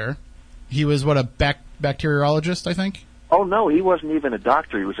doctor. He was a bacteriologist, I think. Oh no, he wasn't even a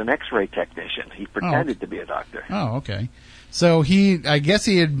doctor. He was an X-ray technician. He pretended to be a doctor. Oh, okay. So I guess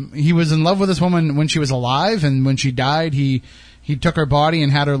he was in love with this woman when she was alive, and when she died, he took her body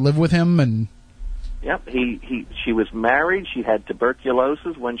and had her live with him. And yep, she was married. She had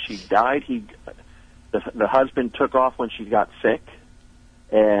tuberculosis. When she died, the husband took off when she got sick,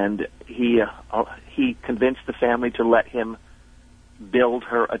 and he convinced the family to let him build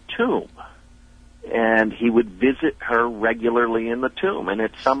her a tomb. And he would visit her regularly in the tomb. And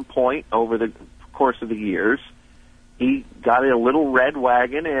at some point over the course of the years, he got a little red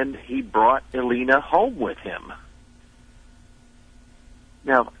wagon and he brought Elena home with him.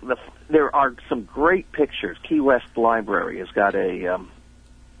 Now, there are some great pictures. Key West Library has got a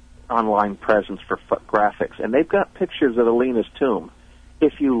online presence for graphics, and they've got pictures of Elena's tomb.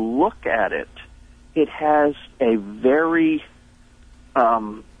 If you look at it, it has a very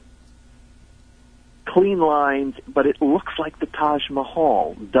clean lines, but it looks like the Taj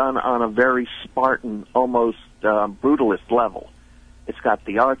Mahal, done on a very Spartan, almost brutalist level. It's got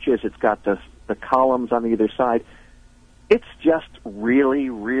the arches, it's got the columns on either side. It's just really,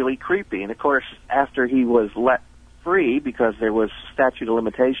 really creepy. And, of course, after he was let free, because there was statute of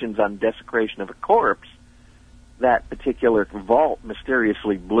limitations on desecration of a corpse, that particular vault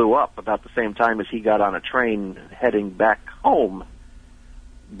mysteriously blew up about the same time as he got on a train heading back home.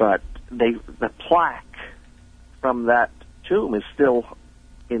 But the plaque from that tomb is still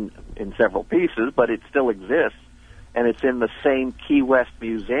in several pieces, but it still exists, and it's in the same Key West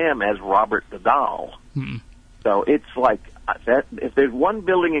museum as Robert the Doll. So it's like that. If there's one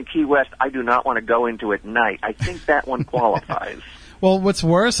building in Key West I do not want to go into at night, I think that one qualifies. Well, what's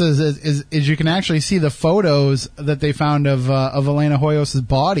worse is you can actually see the photos that they found of Elena Hoyos'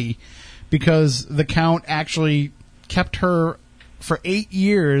 body, because the Count actually kept her for 8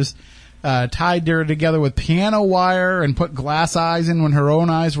 years, tied her together with piano wire and put glass eyes in when her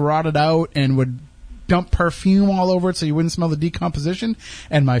own eyes rotted out, and would dump perfume all over it so you wouldn't smell the decomposition.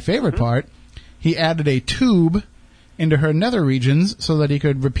 And my favorite part, he added a tube into her nether regions so that he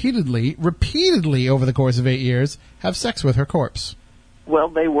could repeatedly over the course of 8 years have sex with her corpse. Well,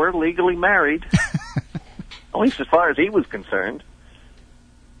 they were legally married, at least as far as he was concerned.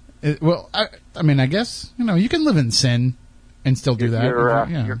 I mean, I guess, you can live in sin and still do that.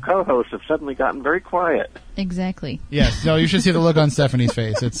 Your co-hosts have suddenly gotten very quiet. Exactly. Yes. No, you should see the look on Stephanie's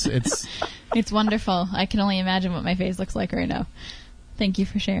face. It's wonderful. I can only imagine what my face looks like right now. Thank you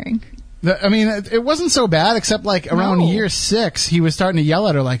for sharing. It wasn't so bad, except around year 6, he was starting to yell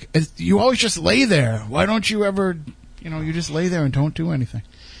at her like, "You always just lay there. Why don't you ever, you just lay there and don't do anything."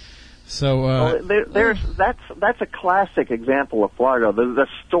 So that's a classic example of Flargo. The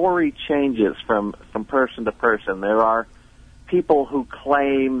story changes from person to person. There are people who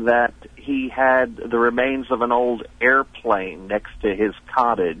claim that he had the remains of an old airplane next to his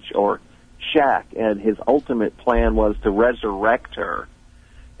cottage or shack, and his ultimate plan was to resurrect her,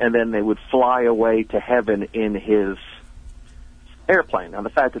 and then they would fly away to heaven in his airplane. Now, the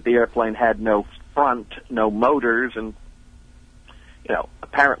fact that the airplane had no front, no motors, and,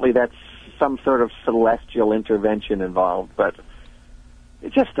 apparently that's some sort of celestial intervention involved, but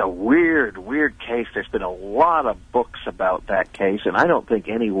it's just a weird case. There's been a lot of books about that case, and I don't think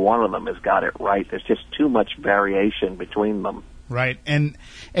any one of them has got it right. There's just too much variation between them. Right. And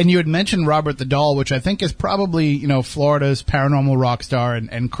you had mentioned Robert the Doll, which I think is probably, Florida's paranormal rock star,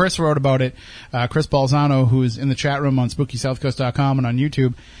 and Chris wrote about it. Chris Balzano, who's in the chat room on SpookySouthCoast.com and on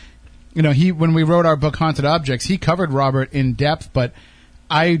YouTube. When we wrote our book Haunted Objects, he covered Robert in depth, but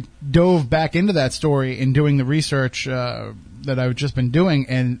I dove back into that story in doing the research that I've just been doing,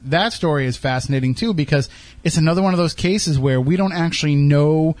 and that story is fascinating too, because it's another one of those cases where we don't actually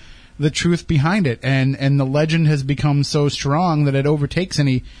know the truth behind it, and the legend has become so strong that it overtakes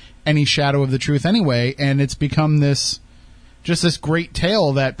any shadow of the truth anyway, and it's become this great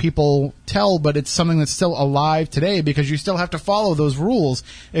tale that people tell, but it's something that's still alive today, because you still have to follow those rules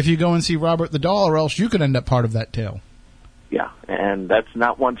if you go and see Robert the Doll, or else you could end up part of that tale. Yeah, and that's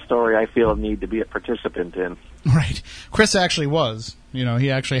not one story I feel a need to be a participant in. Right. Chris actually was. You know,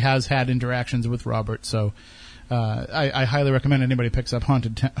 he actually has had interactions with Robert, so I highly recommend anybody picks up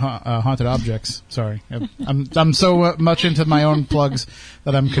haunted objects. Sorry, I'm so much into my own plugs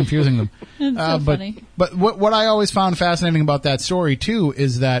that I'm confusing them. It's so funny. But what I always found fascinating about that story too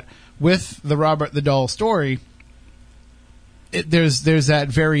is that with the Robert the Doll story, there's that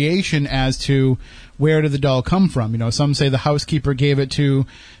variation as to where did the doll come from. You know, some say the housekeeper gave it to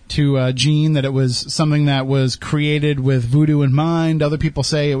Jean, that it was something that was created with voodoo in mind. Other people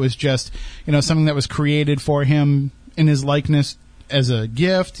say it was just, you know, something that was created for him in his likeness as a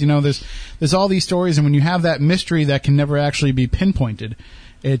gift. You know, there's all these stories, and when you have that mystery that can never actually be pinpointed,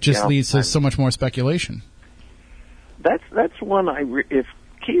 it just leads to so much more speculation. That's one if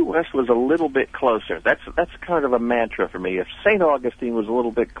Key West was a little bit closer, that's kind of a mantra for me. If St. Augustine was a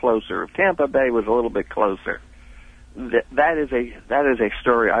little bit closer, if Tampa Bay was a little bit closer, that is a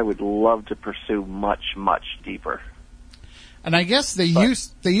story I would love to pursue much, much deeper. And I guess they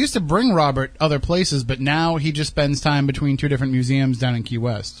used to bring Robert other places, but now he just spends time between two different museums down in Key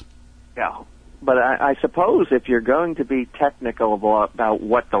West. Yeah, but I suppose if you're going to be technical about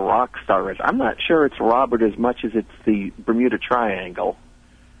what the rock star is, I'm not sure it's Robert as much as it's the Bermuda Triangle.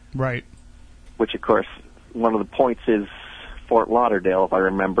 Right. Which, of course, one of the points is Fort Lauderdale, if I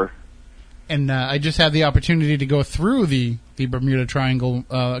remember. And I just had the opportunity to go through the Bermuda Triangle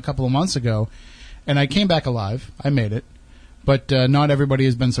a couple of months ago, and I came back alive. I made it. But not everybody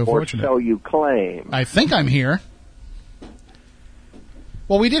has been so fortunate. Or so you claim. I think I'm here.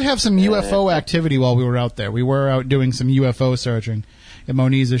 Well, we did have some UFO activity while we were out there. We were out doing some UFO searching. And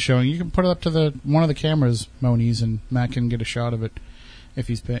Moniz is showing. You can put it up to one of the cameras, Moniz, and Matt can get a shot of it if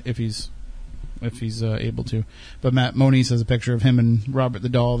he's able to. But Moniz has a picture of him and Robert the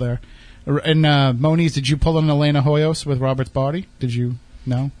Doll there. And Moniz, did you pull in Elena Hoyos with Robert's body? Did you?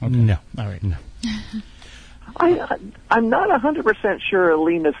 No? Okay. No. All right. No. I'm not 100% sure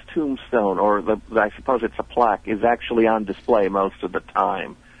Elena's tombstone, or I suppose it's a plaque, is actually on display most of the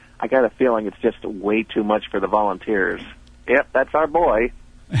time. I got a feeling it's just way too much for the volunteers. Yep, that's our boy.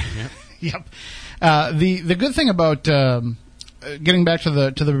 Yep. The good thing about getting back to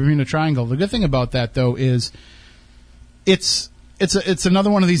the Bermuda Triangle, the good thing about that though is it's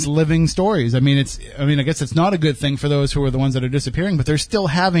another one of these living stories. I guess it's not a good thing for those who are the ones that are disappearing, but they're still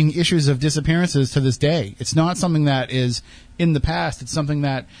having issues of disappearances to this day. It's not something that is in the past. It's something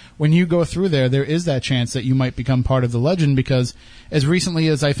that when you go through there is that chance that you might become part of the legend, because as recently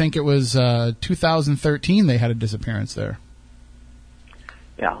as I think it was 2013, they had a disappearance there.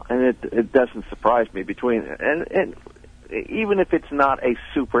 Yeah, and it doesn't surprise me and even if it's not a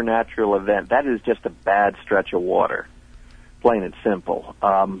supernatural event, that is just a bad stretch of water. Plain and simple.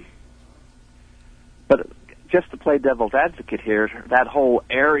 But just to play devil's advocate here, that whole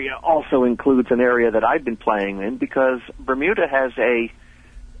area also includes an area that I've been playing in, because Bermuda has a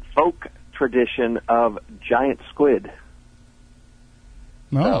folk tradition of giant squid.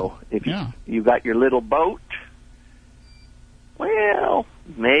 Oh, so if you got your little boat, well,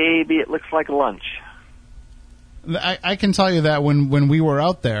 maybe it looks like lunch. I can tell you that when we were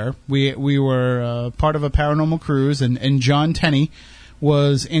out there, we were part of a paranormal cruise, and John Tenney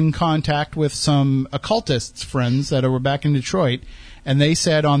was in contact with some occultists friends that were back in Detroit, and they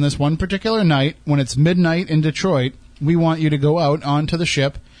said on this one particular night, when it's midnight in Detroit, we want you to go out onto the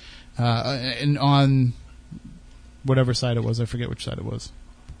ship, and on whatever side it was, I forget which side it was.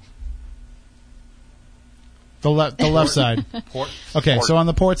 The left side. Port. Okay, so on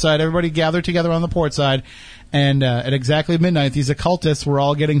the port side, everybody gathered together on the port side, and at exactly midnight, these occultists were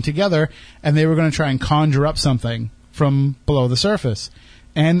all getting together, and they were going to try and conjure up something from below the surface.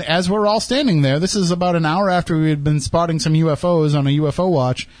 And as we're all standing there, this is about an hour after we had been spotting some UFOs on a UFO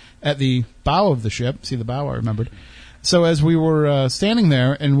watch at the bow of the ship. See the bow, I remembered. So as we were standing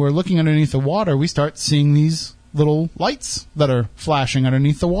there and we're looking underneath the water, we start seeing these little lights that are flashing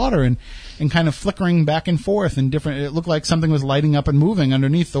underneath the water and kind of flickering back and forth and different. It looked like something was lighting up and moving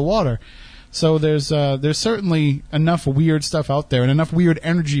underneath the water. So there's certainly enough weird stuff out there and enough weird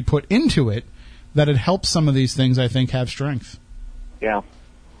energy put into it that it helps some of these things, I think, have strength. Yeah.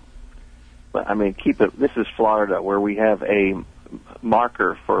 But I mean, this is Florida, where we have a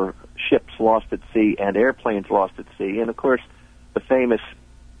marker for ships lost at sea and airplanes lost at sea. And of course, the famous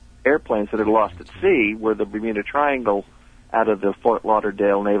airplanes that are lost at sea were the Bermuda Triangle out of the Fort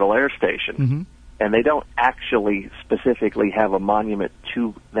Lauderdale Naval Air Station. Mm-hmm. And they don't actually specifically have a monument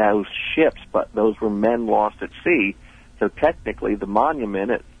to those ships, but those were men lost at sea. So technically, the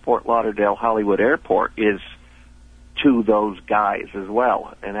monument at Fort Lauderdale Hollywood Airport is to those guys as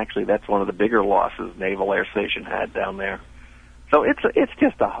well. And actually, that's one of the bigger losses Naval Air Station had down there. So it's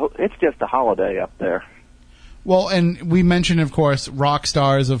just a holiday up there. Well, and we mentioned, of course, rock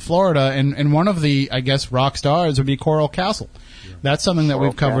stars of Florida, and one of the, I guess, rock stars would be Coral Castle. That's something that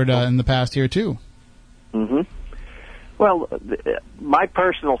we've covered in the past year, too. Mm-hmm. Well, my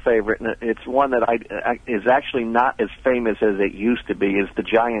personal favorite, and it's one that is actually not as famous as it used to be, is the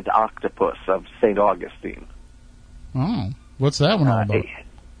giant octopus of St. Augustine. Oh, what's that one all about?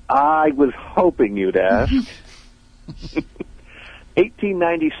 I was hoping you'd ask.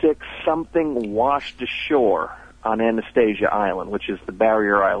 1896, something washed ashore on Anastasia Island, which is the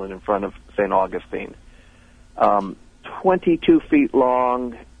barrier island in front of St. Augustine. 22 feet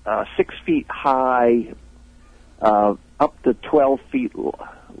long, 6 feet high, up to 12 feet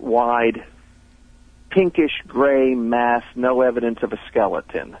wide, pinkish gray mass, no evidence of a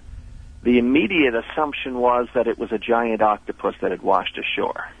skeleton. The immediate assumption was that it was a giant octopus that had washed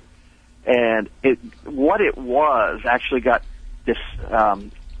ashore. And what it was actually got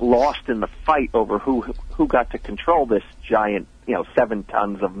lost in the fight over who got to control this giant, 7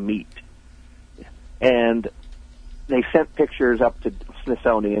 tons of meat. And they sent pictures up to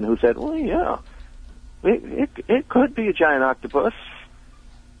Smithsonian, who said, well, yeah, it could be a giant octopus.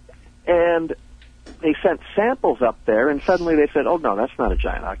 And they sent samples up there, and suddenly they said, oh, no, that's not a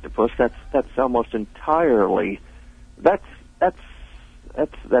giant octopus. That's almost entirely, that's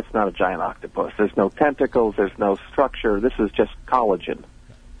not a giant octopus. There's no tentacles, there's no structure. This is just collagen.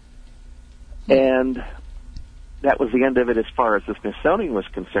 And that was the end of it as far as the Smithsonian was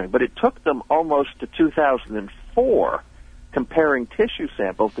concerned. But it took them almost to 2004 comparing tissue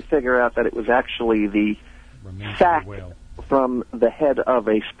samples to figure out that it was actually the sac from the head of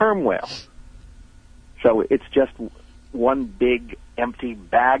a sperm whale. So it's just one big empty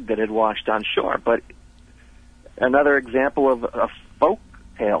bag that had washed on shore. But another example of a folk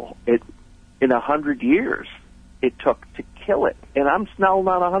tale, in 100 years it took to kill it. And I'm still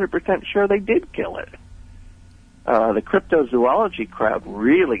not 100% sure they did kill it. The cryptozoology crowd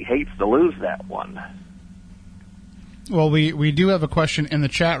really hates to lose that one. Well, we do have a question in the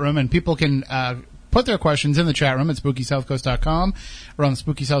chat room, and people can put their questions in the chat room at SpookySouthCoast.com. We're on the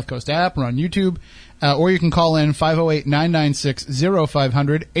Spooky South Coast app. We're on YouTube. Or you can call in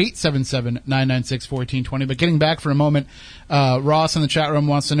 508-996-0500, 877-996-1420. But getting back for a moment, Ross in the chat room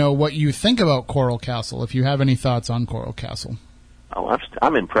wants to know what you think about Coral Castle, if you have any thoughts on Coral Castle. Oh,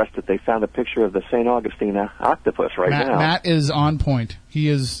 I'm impressed that they found a picture of the St. Augustine octopus now. Matt is on point. He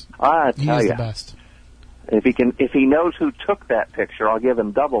is the best. If he knows who took that picture, I'll give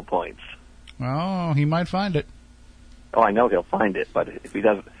him double points. Oh, he might find it. Oh, I know he'll find it, but if he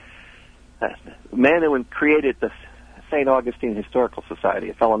doesn't, the man who created the St. Augustine Historical Society,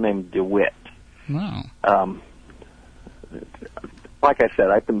 a fellow named DeWitt. Wow. Like I said,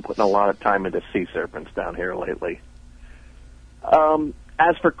 I've been putting a lot of time into sea serpents down here lately.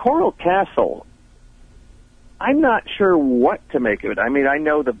 As for Coral Castle, I'm not sure what to make of it. I mean, I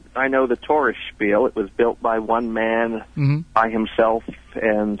know the tourist spiel. It was built by one man by himself,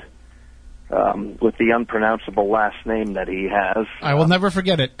 and with the unpronounceable last name that he has. I will never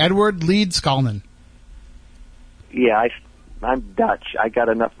forget it. Edward Leedskalnin. Yeah, I'm Dutch. I got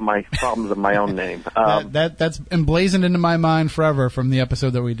enough of my problems of my own name. That's emblazoned into my mind forever from the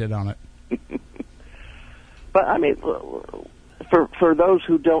episode that we did on it. But, I mean, for those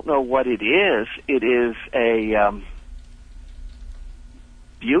who don't know what it is a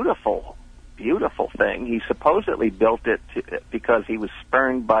beautiful, beautiful thing. He supposedly built it because he was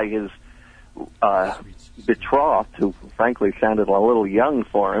spurned by his betrothed, who frankly sounded a little young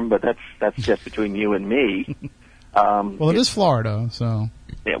for him, but that's just between you and me. Well, it is Florida, so.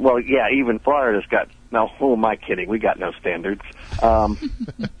 Yeah, well, yeah, even Florida's got, no, who am I kidding? We got no standards.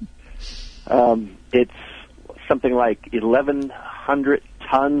 It's something like 1,100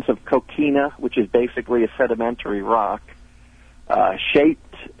 tons of coquina, which is basically a sedimentary rock,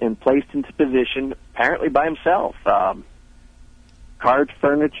 shaped and placed into position, apparently by himself. Carved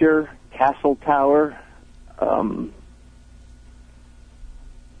furniture, castle tower.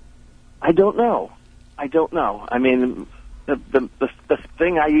 I don't know. I mean, the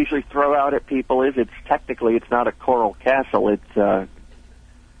thing I usually throw out at people is it's not a coral castle. It's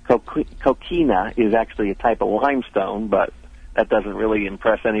coquina is actually a type of limestone, but that doesn't really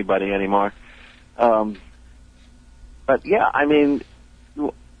impress anybody anymore. But yeah, I mean,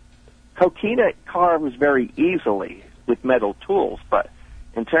 coquina carves very easily with metal tools, but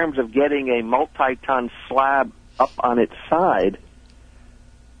in terms of getting a multi-ton slab up on its side,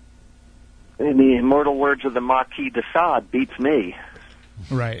 in the immortal words of the Marquis de Sade, beats me.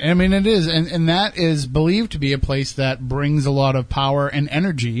 Right. I mean, it is. And that is believed to be a place that brings a lot of power and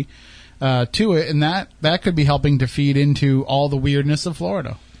energy to it, and that could be helping to feed into all the weirdness of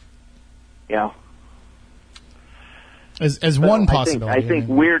Florida. Yeah. as one possibility. I think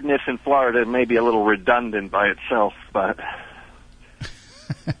weirdness in Florida may be a little redundant by itself, but...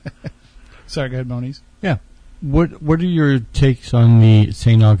 Sorry, go ahead, Moniz. Yeah. What are your takes on the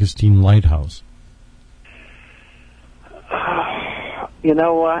St. Augustine Lighthouse? You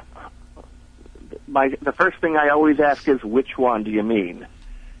know what? The first thing I always ask is, which one do you mean?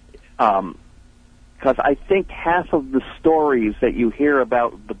 Because I think half of the stories that you hear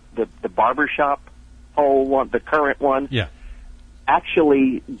about the barbershop whole one, the current one,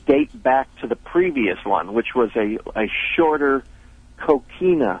 actually date back to the previous one, which was a shorter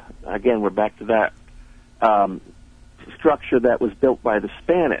coquina. Again, we're back to that structure that was built by the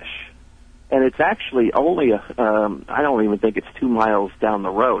Spanish. And it's actually only I don't even think it's 2 miles down the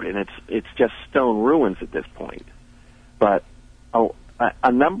road, and it's just stone ruins at this point. But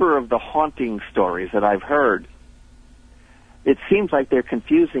a number of the haunting stories that I've heard, it seems like they're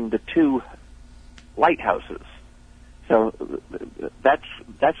confusing the two lighthouses. So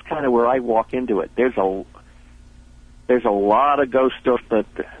that's kind of where I walk into it. There's a lot of ghost stuff,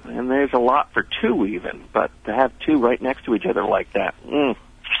 and there's a lot for two even, but to have two right next to each other like that,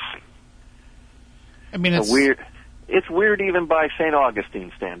 I mean, it's weird. It's weird even by St.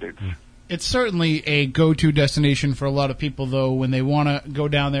 Augustine standards. It's certainly a go-to destination for a lot of people, though, when they want to go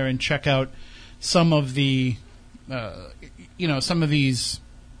down there and check out some of the, some of these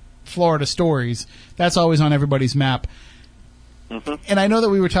Florida stories. That's always on everybody's map. Mm-hmm. And I know that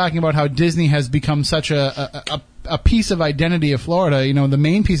we were talking about how Disney has become such a piece of identity of Florida, the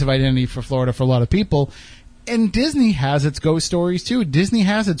main piece of identity for Florida for a lot of people. And Disney has its ghost stories, too. Disney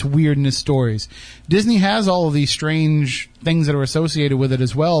has its weirdness stories. Disney has all of these strange things that are associated with it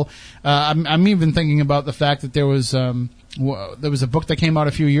as well. I'm even thinking about the fact that there was a book that came out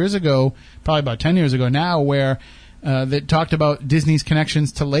a few years ago, probably about 10 years ago now, where that talked about Disney's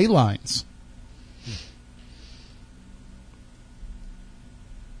connections to ley lines.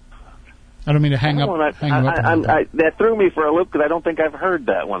 I don't mean to hang up. That threw me for a loop because I don't think I've heard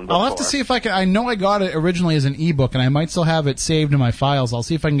that one before. I'll have to see if I can. I know I got it originally as an ebook, and I might still have it saved in my files. I'll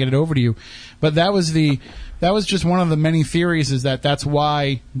see if I can get it over to you. But that was just one of the many theories, is that's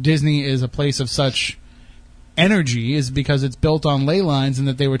why Disney is a place of such energy, is because it's built on ley lines, and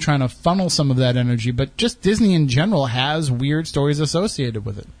that they were trying to funnel some of that energy. But just Disney in general has weird stories associated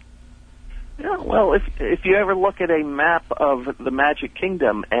with it. Yeah, well, if you ever look at a map of the Magic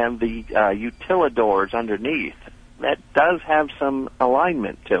Kingdom and the utilidors underneath, that does have some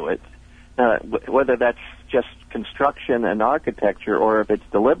alignment to it, whether that's just construction and architecture or if it's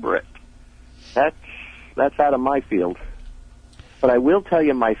deliberate. That's out of my field. But I will tell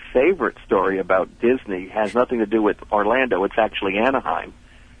you my favorite story about Disney has nothing to do with Orlando. It's actually Anaheim.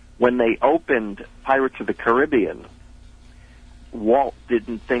 When they opened Pirates of the Caribbean, Walt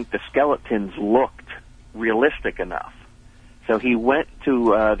didn't think the skeletons looked realistic enough. So he went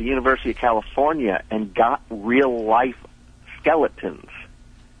to the University of California and got real-life skeletons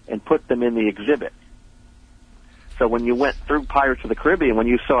and put them in the exhibit. So when you went through Pirates of the Caribbean, when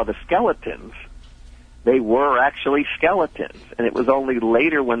you saw the skeletons, they were actually skeletons. And it was only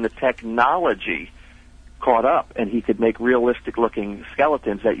later when the technology caught up and he could make realistic-looking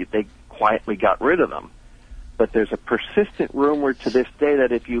skeletons that they quietly got rid of them. But there's a persistent rumor to this day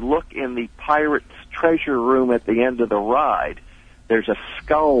that if you look in the Pirates treasure room at the end of the ride, there's a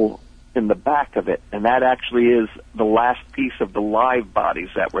skull in the back of it, and that actually is the last piece of the live bodies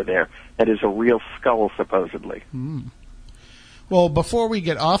that were there. That is a real skull, supposedly. Well, before we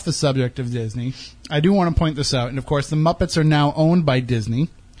get off the subject of Disney, I do want to point this out. And, of course, the Muppets are now owned by Disney.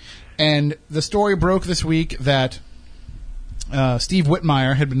 And the story broke this week that Steve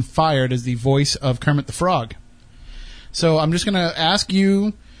Whitmire had been fired as the voice of Kermit the Frog. So I'm just going to ask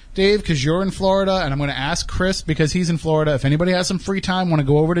you, Dave, because you're in Florida, and I'm going to ask Chris because he's in Florida. If anybody has some free time, want to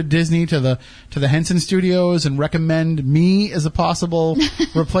go over to Disney to the Henson Studios and recommend me as a possible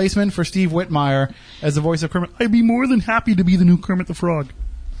replacement for Steve Whitmire as the voice of Kermit, I'd be more than happy to be the new Kermit the Frog.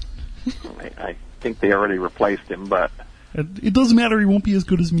 I think they already replaced him, but it doesn't matter. He won't be as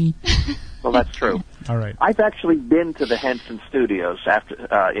good as me. Well, that's true. All right. I've actually been to the Henson Studios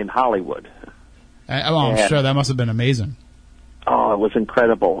in Hollywood. I'm sure that must have been amazing. Oh, it was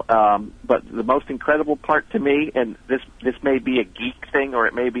incredible. But the most incredible part to me, and this may be a geek thing or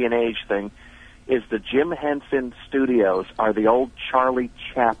it may be an age thing, is the Jim Henson Studios are the old Charlie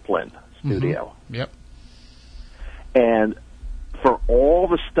Chaplin studio. Mm-hmm. Yep. And for all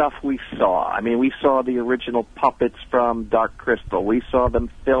the stuff we saw, I mean, we saw the original puppets from Dark Crystal. We saw them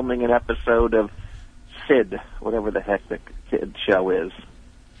filming an episode of Sid, whatever the heck the kid show is.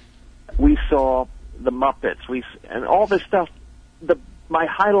 We saw the Muppets, and all this stuff. My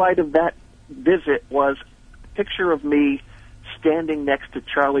highlight of that visit was picture of me standing next to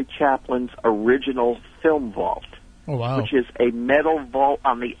Charlie Chaplin's original film vault, Oh, wow. which is a metal vault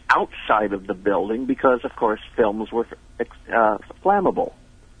on the outside of the building because, of course, films were flammable.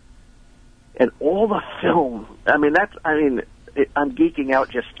 And all the film, I'm geeking out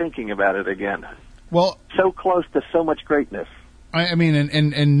just thinking about it again. Well, So close to so much greatness. I mean,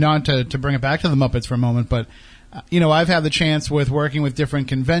 and not to bring it back to the Muppets for a moment, but I've had the chance with working with different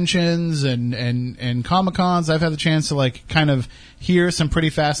conventions and Comic-Cons. I've had the chance to kind of hear some pretty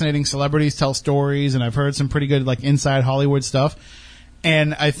fascinating celebrities tell stories, and I've heard some pretty good inside Hollywood stuff.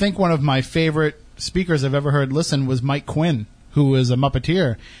 And I think one of my favorite speakers I've ever heard listen was Mike Quinn, who was a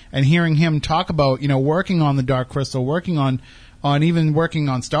Muppeteer, and hearing him talk about working on the Dark Crystal, working on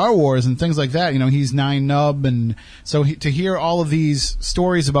Star Wars and things like that. He's Nine Nub, and so to hear all of these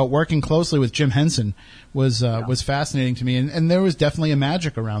stories about working closely with Jim Henson was fascinating to me, and there was definitely a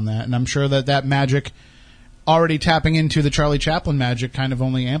magic around that, and I'm sure that magic, already tapping into the Charlie Chaplin magic, kind of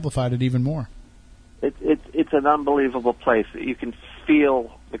only amplified it even more. It's an unbelievable place. You can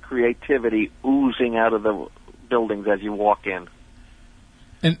feel the creativity oozing out of the buildings as you walk in.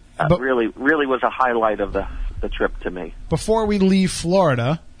 And really was a highlight of the trip to me. Before we leave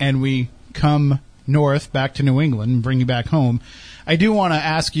Florida and we come north back to New England and bring you back home, I do want to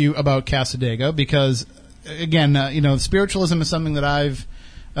ask you about Cassadaga because, again, spiritualism is something that I've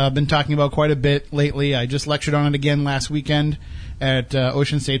been talking about quite a bit lately. I just lectured on it again last weekend at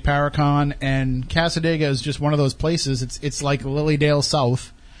Ocean State Paracon, and Cassadaga is just one of those places. It's like Lilydale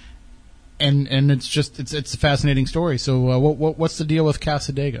South, and it's a fascinating story. So what's the deal with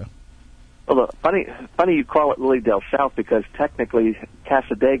Cassadaga? Well, funny you call it Lilydale South because technically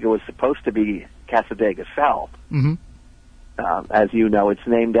Cassadaga was supposed to be Cassadaga South. Mm-hmm. As you know, it's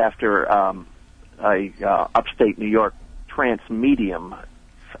named after a upstate New York trance medium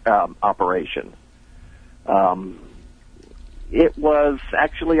operation. It was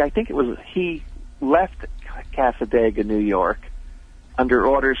actually, I think it was, he left Cassadaga, New York, under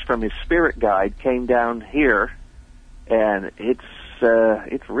orders from his spirit guide, came down here, and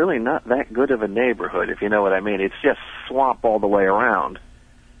it's really not that good of a neighborhood, if you know what I mean. It's just swamp all the way around.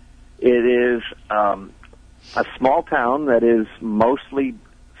 It is a small town that is mostly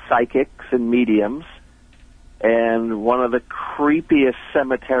psychics and mediums, and one of the creepiest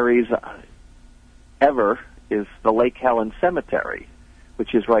cemeteries ever is the Lake Helen Cemetery,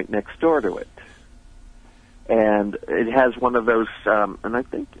 which is right next door to it. And it has one of those, and I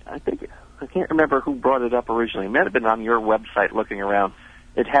think I can't remember who brought it up originally. It might have been on your website looking around.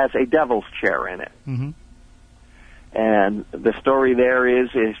 It has a devil's chair in it. Mm-hmm. And the story there is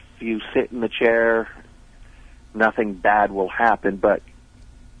if you sit in the chair, nothing bad will happen, but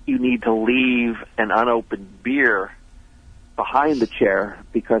you need to leave an unopened beer behind the chair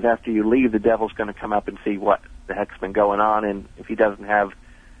because after you leave, the devil's going to come up and see what the heck's been going on, and if he doesn't have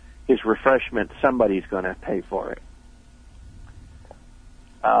his refreshment, somebody's going to pay for it.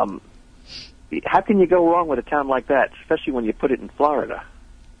 How can you go wrong with a town like that, especially when you put it in Florida?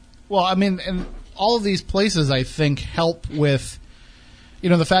 Well, I mean, and all of these places, I think, help with,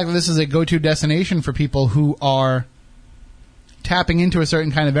 the fact that this is a go-to destination for people who are tapping into a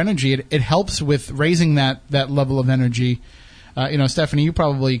certain kind of energy. It helps with raising that level of energy. Stephanie, you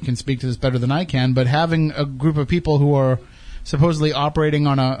probably can speak to this better than I can, but having a group of people who are supposedly operating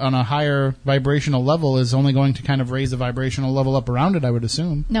on a higher vibrational level is only going to kind of raise the vibrational level up around it, I would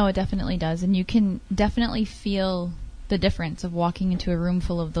assume. No, it definitely does. And you can definitely feel the difference of walking into a room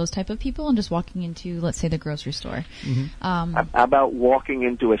full of those type of people and just walking into, let's say, the grocery store. Mm-hmm. How about walking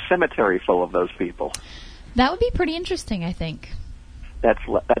into a cemetery full of those people? That would be pretty interesting, I think. That's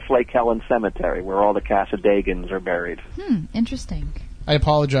Lake Helen Cemetery, where all the Cassadagans are buried. Interesting. I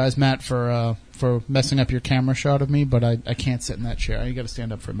apologize, Matt, for messing up your camera shot of me, but I can't sit in that chair. You got to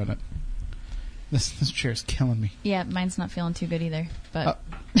stand up for a minute. This chair's killing me. Yeah, mine's not feeling too good either. But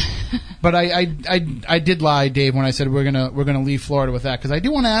but I did lie, Dave, when I said we're gonna leave Florida with that, because I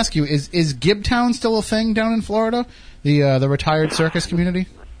do want to ask you: is Gibtown still a thing down in Florida? The retired circus community?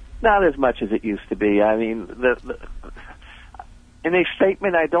 Not as much as it used to be. I mean, in a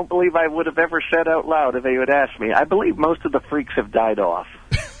statement I don't believe I would have ever said out loud if they would ask me, I believe most of the freaks have died off.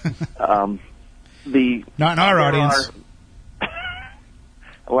 Not in our audience.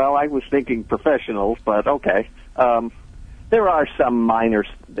 Well, I was thinking professionals, but okay. There are some minor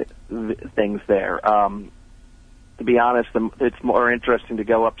things there. To be honest, it's more interesting to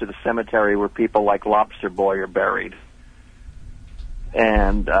go up to the cemetery where people like Lobster Boy are buried.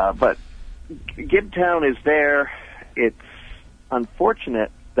 And but Gibtown is there. It's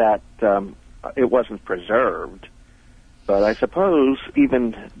unfortunate that it wasn't preserved, but I suppose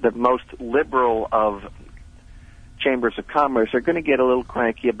even the most liberal of chambers of commerce are going to get a little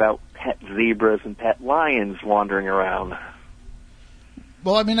cranky about pet zebras and pet lions wandering around.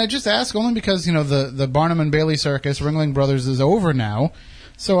 Well, I mean, I just ask only because, the Barnum and Bailey Circus, Ringling Brothers, is over now.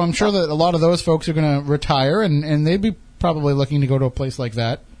 So I'm sure that a lot of those folks are going to retire, and they'd be probably looking to go to a place like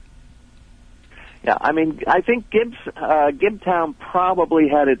that. Yeah, I mean, I think Gibtown probably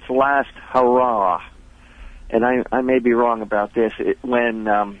had its last hurrah, and I may be wrong about this, when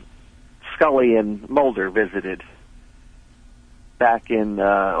Scully and Mulder visited back in,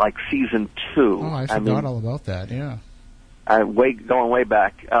 season 2. Oh, I forgot all about that, yeah. Going way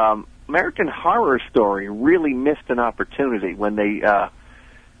back. American Horror Story really missed an opportunity when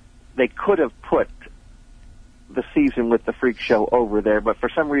they could have put the season with the Freak Show over there, but for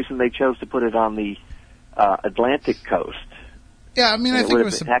some reason they chose to put it on the Atlantic coast. Yeah, I mean, I think it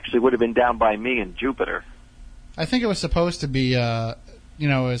was actually would have been down by me in Jupiter. I think it was supposed to be, it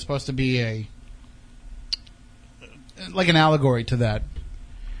was supposed to be like an allegory to that.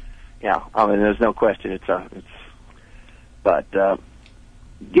 Yeah, I mean, there's no question. But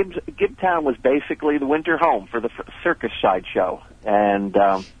Gibtown was basically the winter home for the circus sideshow, and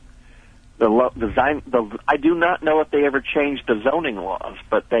I do not know if they ever changed the zoning laws,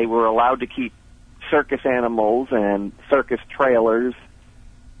 but they were allowed to keep circus animals and circus trailers,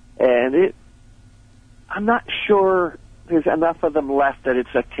 and I'm not sure there's enough of them left that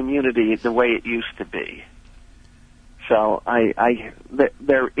it's a community the way it used to be. So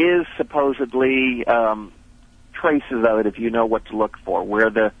there is supposedly traces of it if you know what to look for, where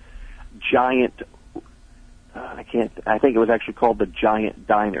the giant, I think it was actually called the Giant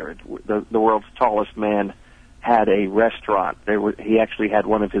Diner. The world's tallest man had a restaurant. He actually had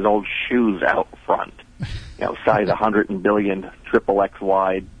one of his old shoes out front, size 100 billion, triple X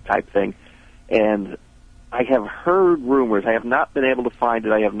wide type thing. And I have heard rumors, I have not been able to find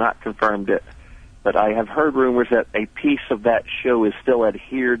it, I have not confirmed it, but I have heard rumors that a piece of that show is still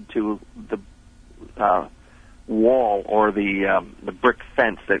adhered to the wall or the brick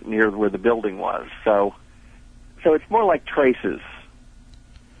fence that near where the building was. So it's more like traces.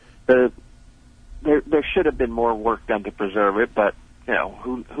 There should have been more work done to preserve it, but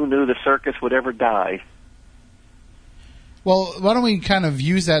who knew the circus would ever die? Well, why don't we kind of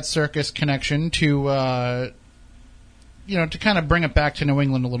use that circus connection to to kind of bring it back to New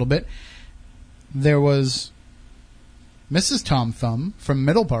England a little bit. There was Mrs. Tom Thumb from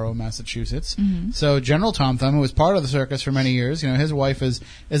Middleborough, Massachusetts. Mm-hmm. So General Tom Thumb, who was part of the circus for many years, his wife is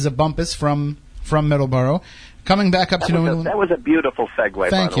a Bumpus from Middleborough, coming back up to New England. That was a beautiful segue,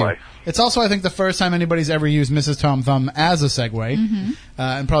 Thank by the you. way. It's also, I think, the first time anybody's ever used Mrs. Tom Thumb as a segue, mm-hmm.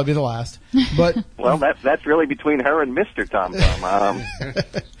 And probably be the last. But well, that's really between her and Mr. Tom Thumb.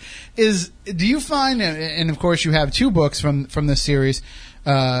 Do you find, and of course you have 2 books from this series,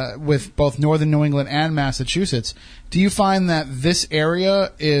 with both northern New England and Massachusetts, do you find that this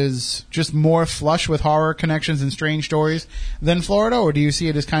area is just more flush with horror connections and strange stories than Florida, or do you see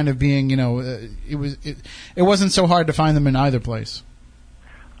it as kind of being, it wasn't so hard to find them in either place?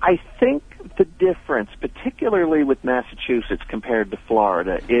 I think the difference, particularly with Massachusetts compared to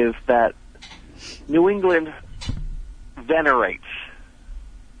Florida, is that New England venerates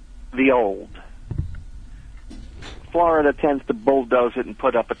the old. Florida tends to bulldoze it and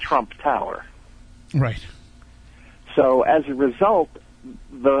put up a Trump Tower. Right. So as a result,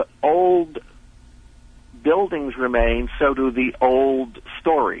 the old buildings remain, so do the old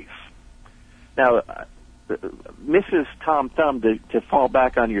stories. Now, Mrs. Tom Thumb, to fall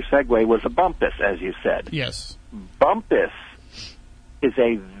back on your segue, was a Bumpus, as you said. Yes. Bumpus is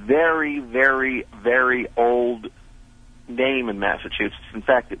a very, very, very old name in Massachusetts. In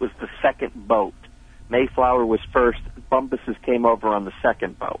fact, it was the second boat. Mayflower was first. Bumpuses came over on the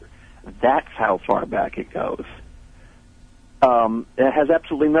second boat. That's how far back it goes. It has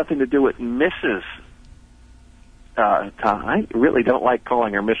absolutely nothing to do with Mrs. Tom. I really don't like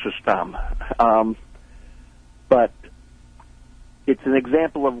calling her Mrs. Thumb. But it's an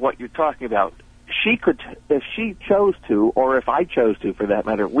example of what you're talking about. She could, if she chose to, or if I chose to for that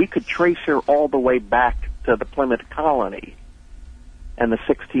matter, we could trace her all the way back to the Plymouth colony and the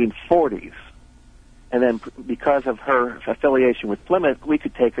 1640s. And then because of her affiliation with Plymouth, we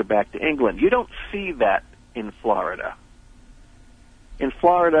could take her back to England. You don't see that in Florida. In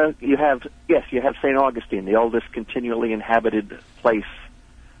Florida, you have St. Augustine, the oldest continually inhabited place.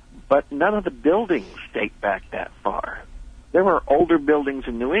 But none of the buildings date back that far. There were older buildings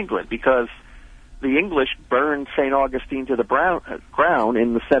in New England because the English burned St. Augustine to the ground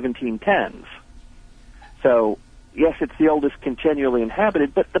in the 1710s. So, yes, it's the oldest continually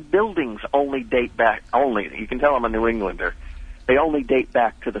inhabited, but the buildings only date back, you can tell I'm a New Englander, they only date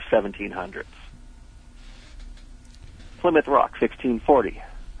back to the 1700s. Plymouth Rock, 1640.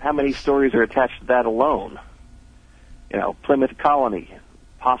 How many stories are attached to that alone? You know, Plymouth Colony,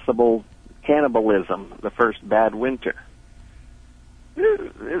 possible cannibalism, the first bad winter.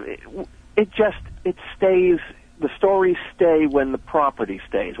 It stays, the stories stay when the property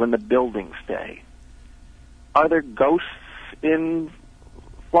stays, when the buildings stay. Are there ghosts in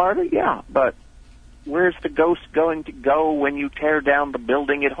Florida? Yeah, but where's the ghost going to go when you tear down the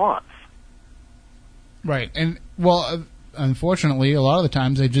building it haunts? Right, and, well, unfortunately, a lot of the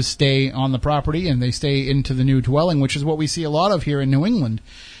times they just stay on the property and they stay into the new dwelling, which is what we see a lot of here in New England.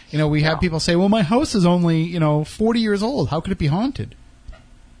 You know, we have people say, well, my house is only, 40 years old. How could it be haunted?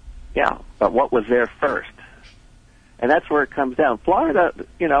 Yeah, but what was there first? And that's where it comes down. Florida,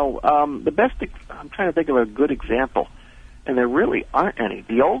 the best, I'm trying to think of a good example, and there really aren't any.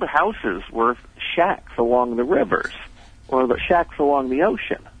 The old houses were shacks along the rivers or the shacks along the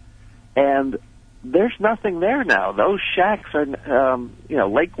ocean. And there's nothing there now. Those shacks are,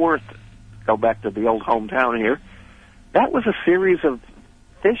 Lake Worth, go back to the old hometown here, that was a series of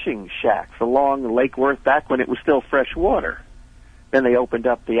fishing shacks along Lake Worth back when it was still fresh water. Then they opened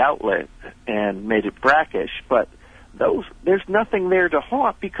up the outlet and made it brackish, but there's nothing there to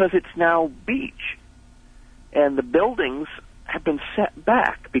haunt because it's now beach. And the buildings have been set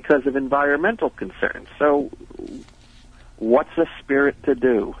back because of environmental concerns. So what's a spirit to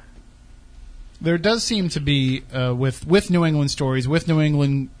do? There does seem to be, with New England stories, with New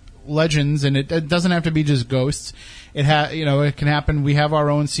England legends, and it doesn't have to be just ghosts. It can happen. We have our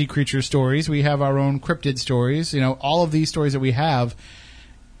own sea creature stories. We have our own cryptid stories. All of these stories that we have,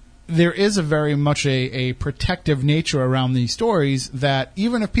 there is a very much a protective nature around these stories that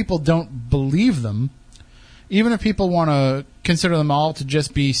even if people don't believe them, even if people want to consider them all to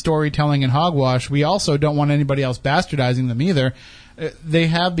just be storytelling and hogwash, we also don't want anybody else bastardizing them either. They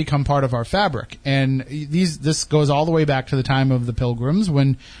have become part of our fabric, and this goes all the way back to the time of the Pilgrims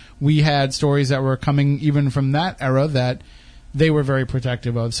when we had stories that were coming even from that era that they were very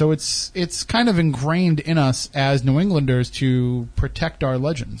protective of. So it's kind of ingrained in us as New Englanders to protect our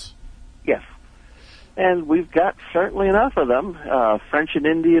legends. Yes, and we've got certainly enough of them. French and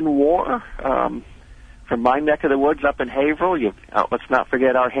Indian War, from my neck of the woods up in Haverhill. Let's not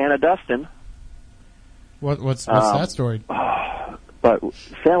forget our Hannah Dustin. What's that story? But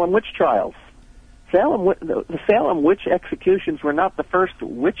Salem witch trials. The Salem witch executions were not the first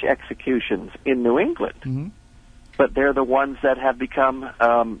witch executions in New England, mm-hmm. but they're the ones that have become,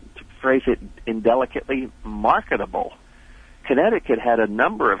 to phrase it indelicately, marketable. Connecticut had a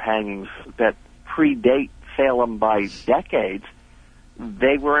number of hangings that predate Salem by decades.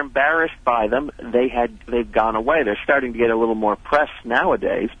 They were embarrassed by them. They've gone away. They're starting to get a little more press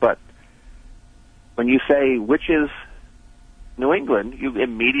nowadays, but when you say witches New England, you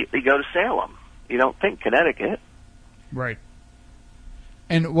immediately go to Salem. You don't think Connecticut. Right.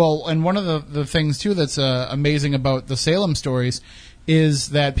 And one of the things too that's amazing about the Salem stories is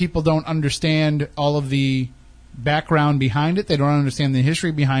that people don't understand all of the background behind it. They don't understand the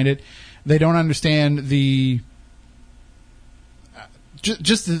history behind it. They don't understand the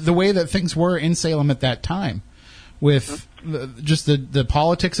just the way that things were in Salem at that time, with just the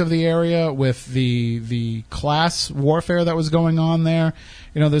politics of the area, with the class warfare that was going on there.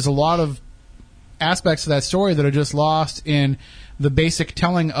 There's a lot of aspects of that story that are just lost in the basic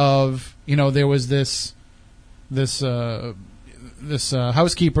telling of, there was this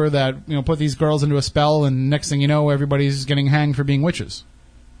housekeeper that, put these girls into a spell, and next thing you know, everybody's getting hanged for being witches.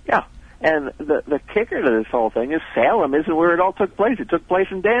 Yeah, and the kicker to this whole thing is Salem isn't where it all took place. It took place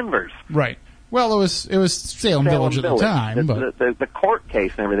in Danvers. Right. Well, it was Salem Village at the time. The court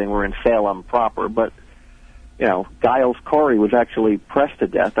case and everything were in Salem proper, but Giles Corey was actually pressed to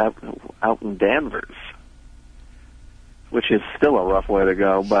death out in Danvers, which is still a rough way to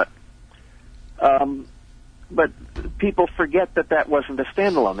go. But people forget that wasn't a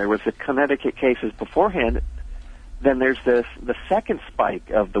standalone. There was the Connecticut cases beforehand. Then there's the second spike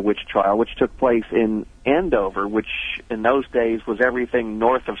of the witch trial, which took place in Andover, which in those days was everything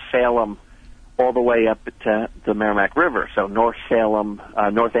north of Salem all the way up to the Merrimack River. So North Salem,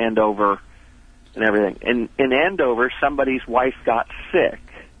 North Andover, and everything. In Andover, somebody's wife got sick,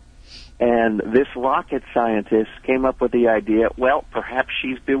 and this rocket scientist came up with the idea, well, perhaps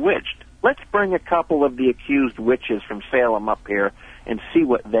she's bewitched. Let's bring a couple of the accused witches from Salem up here and see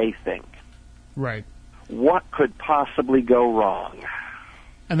what they think. Right. What could possibly go wrong?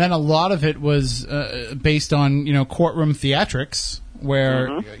 And then a lot of it was based on, courtroom theatrics, where,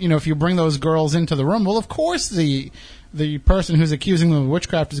 if you bring those girls into the room, well, of course the person who's accusing them of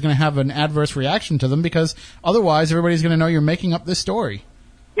witchcraft is going to have an adverse reaction to them, because otherwise everybody's going to know you're making up this story.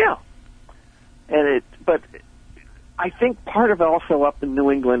 Yeah. But I think part of also up in New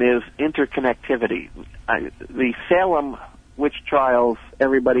England is interconnectivity. The Salem witch trials,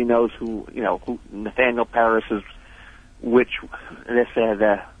 everybody knows who Nathaniel Parris's witch. They said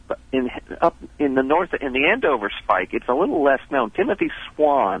up in the north, in the Andover Spike, it's a little less known. Timothy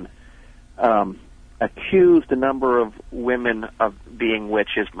Swan accused a number of women of being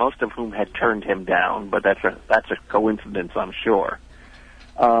witches, most of whom had turned him down, but that's a coincidence, I'm sure.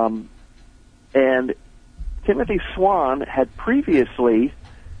 And Timothy Swan had previously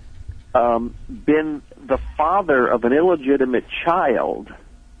been the father of an illegitimate child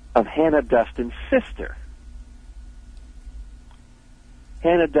of Hannah Duston's sister.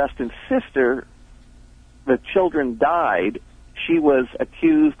 Hannah Duston's sister, the children died. She was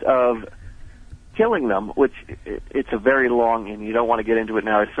accused of killing them, which it's a very long, and you don't want to get into it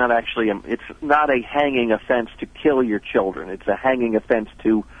now. It's not actually it's not a hanging offense to kill your children. It's a hanging offense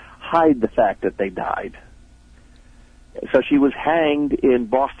to hide the fact that they died. So she was hanged in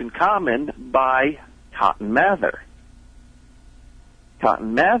Boston Common by Cotton Mather.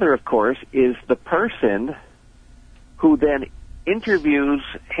 Cotton Mather, of course, is the person who then interviews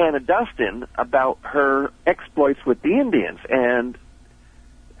Hannah Duston about her exploits with the Indians, and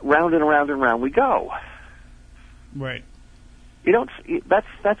round and around and round we go. Right. You don't.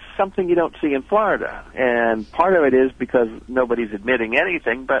 That's something you don't see in Florida, and part of it is because nobody's admitting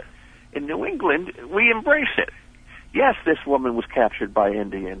anything. But in New England, we embrace it. Yes, this woman was captured by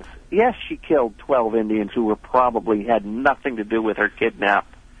Indians. Yes, she killed 12 Indians who probably had nothing to do with her kidnap.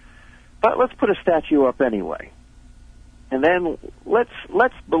 But let's put a statue up anyway. And then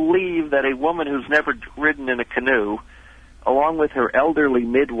let's believe that a woman who's never ridden in a canoe, along with her elderly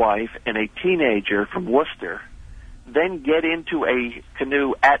midwife and a teenager from Worcester, then get into a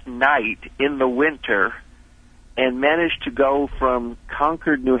canoe at night in the winter and manage to go from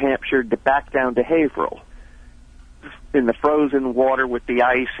Concord, New Hampshire, back down to Haverhill in the frozen water with the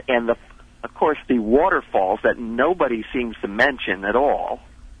ice and, of course, the waterfalls that nobody seems to mention at all.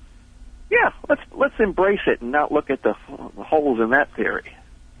 Yeah, let's embrace it and not look at the holes in that theory.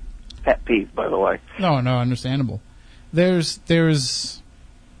 Pet peeve, by the way. No, understandable. There's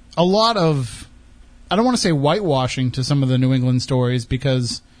a lot of, I don't want to say whitewashing to some of the New England stories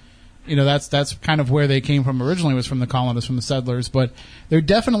because, that's kind of where they came from originally, was from the colonists, from the settlers, but there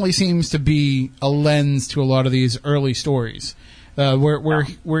definitely seems to be a lens to a lot of these early stories.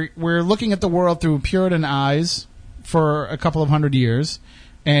 We're looking at the world through Puritan eyes for a couple of hundred years.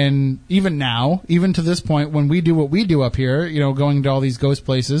 And even now, even to this point, when we do what we do up here, going to all these ghost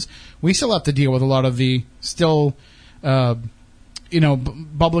places, we still have to deal with a lot of the still, bubbling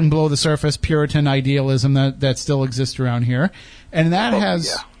below the surface Puritan idealism that still exists around here. And that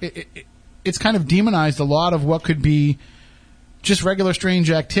it's kind of demonized a lot of what could be just regular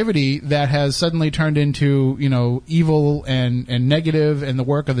strange activity that has suddenly turned into, evil and negative and the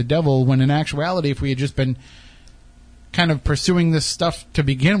work of the devil, when in actuality, if we had just been kind of pursuing this stuff to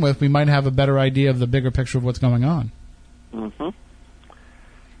begin with, we might have a better idea of the bigger picture of what's going on. Mm-hmm.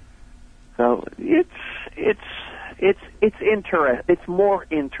 So it's more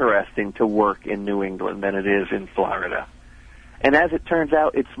interesting to work in New England than it is in Florida. And as it turns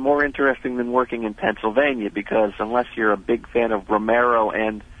out, it's more interesting than working in Pennsylvania, because unless you're a big fan of Romero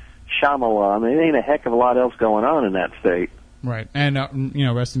and Shyamalan, there ain't a heck of a lot else going on in that state. Right. And,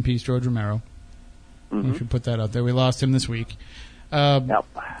 rest in peace, George Romero. Mm-hmm. We should put that out there. We lost him this week. Yep.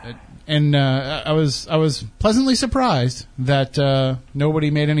 And I was pleasantly surprised that nobody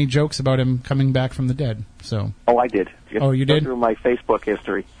made any jokes about him coming back from the dead. So. Oh, I did. You did? Through my Facebook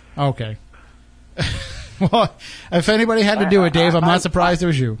history. Okay. Well, if anybody had to do it, Dave, I'm not surprised it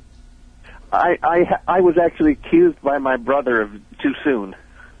was you. I was actually accused by my brother of too soon.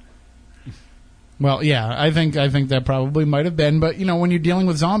 Well, yeah, I think that probably might have been, but when you're dealing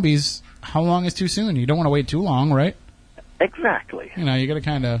with zombies, how long is too soon? You don't want to wait too long, right? Exactly. You got to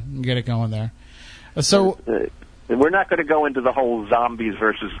kind of get it going there. So we're not going to go into the whole zombies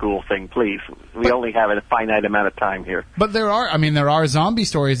versus ghoul thing, please. We only have a finite amount of time here. But there are zombie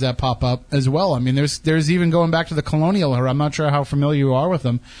stories that pop up as well. There's even going back to the colonial era. I'm not sure how familiar you are with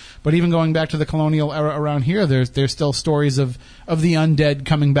them, but even going back to the colonial era around here, there's still stories of the undead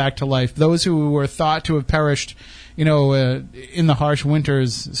coming back to life. Those who were thought to have perished, in the harsh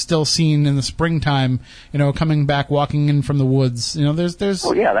winters, still seen in the springtime, coming back, walking in from the woods. There's.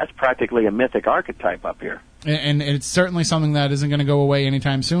 Oh yeah, that's practically a mythic archetype up here. And it's certainly something that isn't going to go away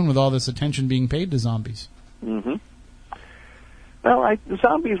anytime soon with all this attention being paid to zombies. Mm-hmm. Well,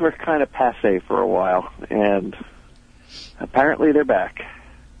 zombies were kind of passé for a while, and apparently they're back.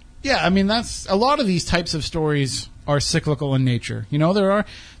 Yeah, that's a lot of these types of stories are cyclical in nature.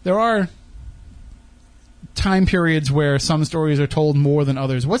 There are time periods where some stories are told more than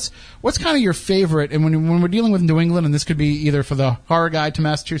others. What's kind of your favorite? And when we're dealing with New England, and this could be either for the Horror Guide to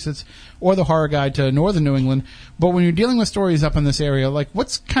Massachusetts or the Horror Guide to Northern New England, but when you're dealing with stories up in this area, like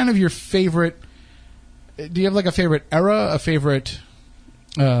what's kind of your favorite? Do you have like a favorite era, a favorite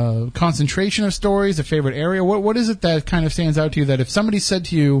concentration of stories, a favorite area? What is it that kind of stands out to you that if somebody said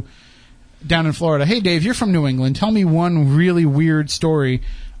to you down in Florida, hey Dave, you're from New England, tell me one really weird story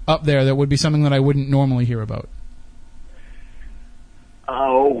up there that would be something that I wouldn't normally hear about?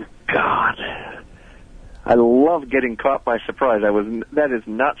 Oh, God. I love getting caught by surprise. That is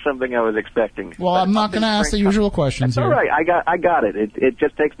not something I was expecting. Well, I'm not going to ask the usual questions That's here. all right. I got it. It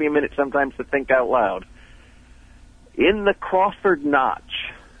just takes me a minute sometimes to think out loud. In the Crawford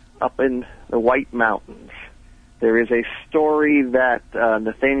Notch, up in the White Mountains, there is a story that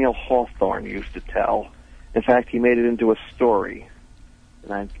Nathaniel Hawthorne used to tell. In fact, he made it into a story.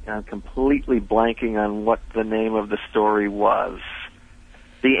 And I'm completely blanking on what the name of the story was.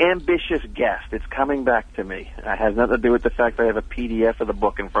 The Ambitious Guest. It's coming back to me. It has nothing to do with the fact that I have a PDF of the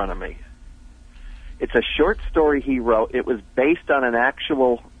book in front of me. It's a short story he wrote. It was based on an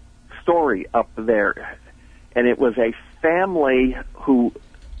actual story up there. And it was a family who...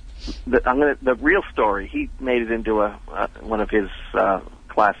 The real story, he made it into one of his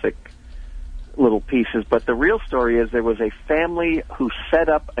classic little pieces, but the real story is there was a family who set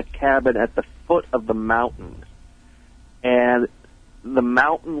up a cabin at the foot of the mountain, and the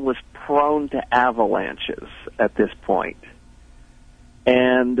mountain was prone to avalanches at this point.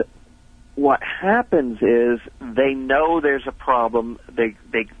 And what happens is they know there's a problem. They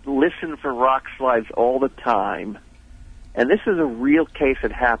listen for rock slides all the time. And this is a real case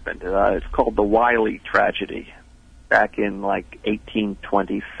that happened. It's called the Wiley tragedy, back in like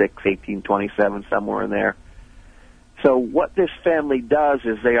 1826, 1827, somewhere in there. So what this family does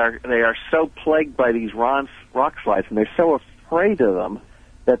is they are so plagued by these rock slides, and they're so afraid of them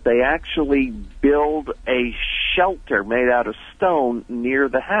that they actually build a shelter made out of stone near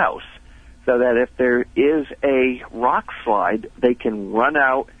the house, so that if there is a rock slide, they can run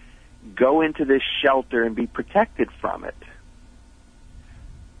out, go into this shelter, and be protected from it.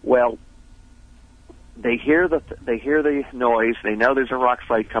 Well, they hear the noise. They know there's a rock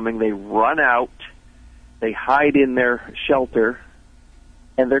slide coming. They run out. They hide in their shelter,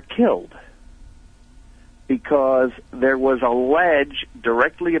 and they're killed because there was a ledge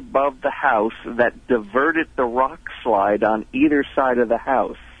directly above the house that diverted the rock slide on either side of the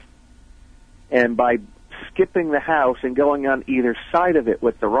house. And by skipping the house and going on either side of it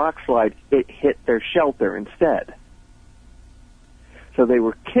with the rock slide, it hit their shelter instead. So they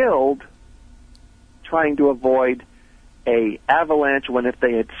were killed trying to avoid a avalanche when if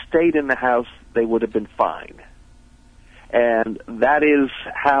they had stayed in the house, they would have been fine. And that is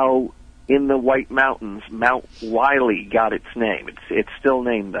how in the White Mountains, Mount Wiley got its name. It's still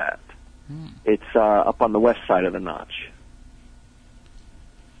named that. It's up on the west side of the Notch.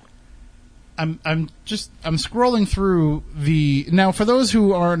 I'm scrolling through now for those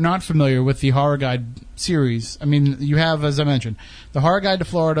who are not familiar with the Horror Guide series. I mean, you have, as I mentioned, the Horror Guide to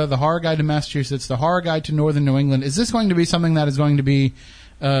Florida, the Horror Guide to Massachusetts, the Horror Guide to Northern New England. Is this going to be something that is going to be,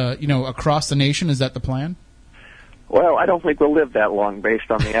 across the nation? Is that the plan? Well, I don't think we'll live that long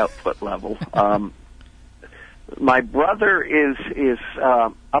based on the output level. My brother is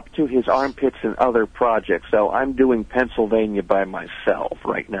up to his armpits in other projects, so I'm doing Pennsylvania by myself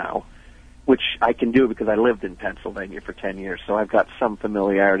right now, which I can do because I lived in Pennsylvania for 10 years, so I've got some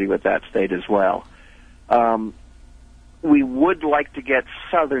familiarity with that state as well. We would like to get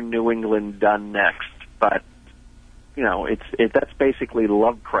southern New England done next, but, that's basically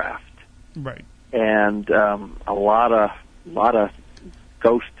Lovecraft. Right. And a lot of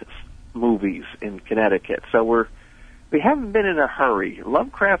ghost movies in Connecticut. So we haven't been in a hurry.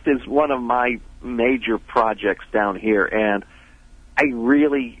 Lovecraft is one of my major projects down here, and I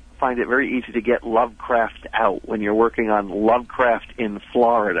really find it very easy to get Lovecraft out when you're working on Lovecraft in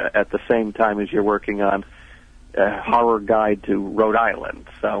Florida at the same time as you're working on a Horror Guide to Rhode Island.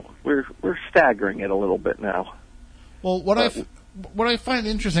 So we're staggering it a little bit now. Well, what I find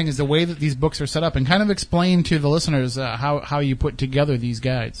interesting is the way that these books are set up, and kind of explain to the listeners how you put together these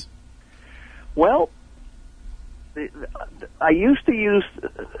guides. Well, I used to use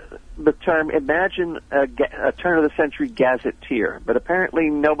the term, imagine a turn-of-the-century gazetteer, but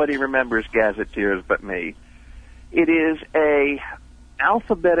apparently nobody remembers gazetteers but me. It is a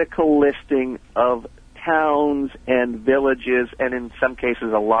alphabetical listing of towns and villages, and in some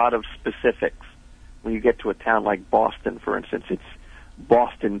cases a lot of specifics. When you get to a town like Boston, for instance, it's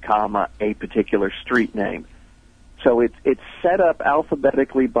Boston, a particular street name. So it's set up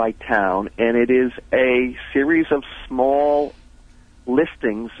alphabetically by town, and it is a series of small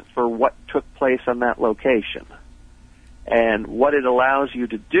listings for what took place on that location. And what it allows you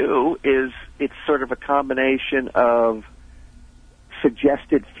to do is it's sort of a combination of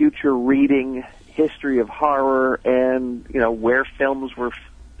suggested future reading, history of horror, and, you know, where films were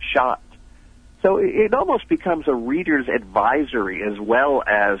shot. So it almost becomes a reader's advisory as well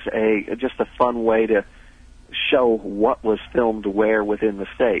as just a fun way to show what was filmed where within the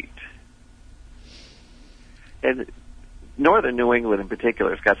state. And northern New England in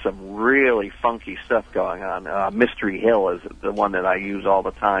particular has got some really funky stuff going on. Mystery Hill is the one that I use all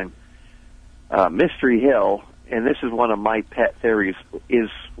the time. Mystery Hill, and this is one of my pet theories, is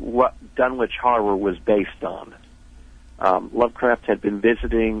what Dunwich Horror was based on. Lovecraft had been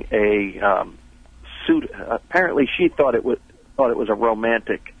visiting a suitor. Apparently, she thought it was a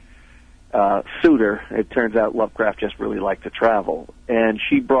romantic suitor. It turns out Lovecraft just really liked to travel, and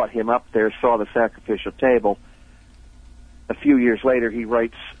she brought him up there, saw the sacrificial table. A few years later, he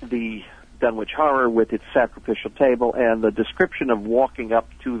writes the Dunwich Horror with its sacrificial table, and the description of walking up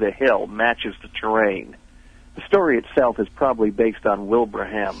to the hill matches the terrain. The story itself is probably based on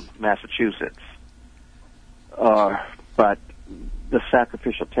Wilbraham, Massachusetts, but the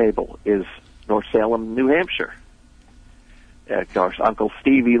sacrificial table is North Salem, New Hampshire. Of course, Uncle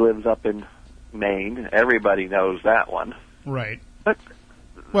Stevie lives up in Maine. Everybody knows that one. Right. But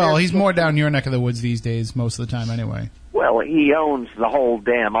well, he's more down your neck of the woods these days, most of the time, anyway. Well, he owns the whole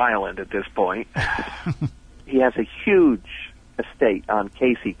damn island at this point. He has a huge estate on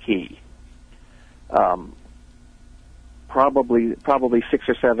Casey Key. Probably 6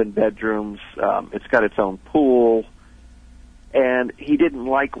 or 7 bedrooms. It's got its own pool. And he didn't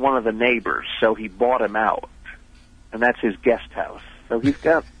like one of the neighbors, so he bought him out. And that's his guest house. So he's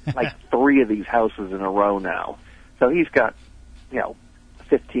got like 3 of these houses in a row now. So he's got,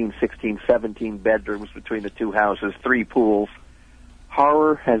 15, 16, 17 bedrooms between the 2 houses, 3 pools.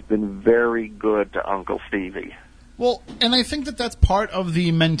 Horror has been very good to Uncle Stevie. Well, and I think that that's part of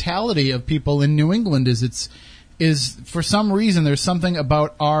the mentality of people in New England is for some reason there's something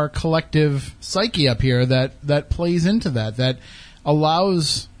about our collective psyche up here that plays into that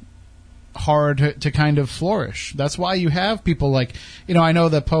allows horror to kind of flourish. That's why you have people like, I know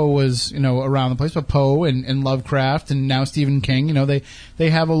that Poe was, around the place, but Poe and Lovecraft and now Stephen King, they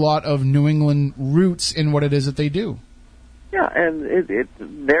have a lot of New England roots in what it is that they do. Yeah,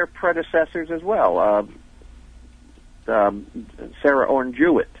 and their predecessors as well. Sarah Orne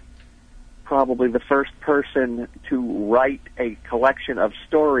Jewett, probably the first person to write a collection of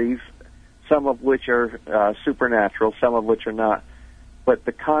stories, some of which are supernatural, some of which are not. But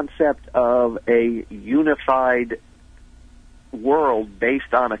the concept of a unified world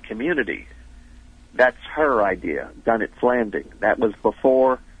based on a community, that's her idea, Dunnett's Landing. That was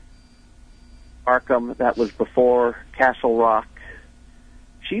before Arkham, that was before Castle Rock.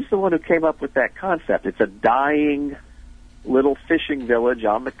 She's the one who came up with that concept. It's a dying little fishing village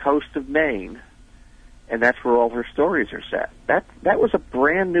on the coast of Maine, and that's where all her stories are set. That was a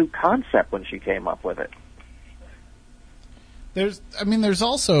brand new concept when she came up with it. There's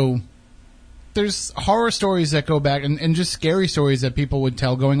horror stories that go back and just scary stories that people would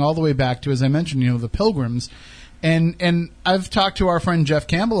tell going all the way back to, as I mentioned, the Pilgrims. And I've talked to our friend Jeff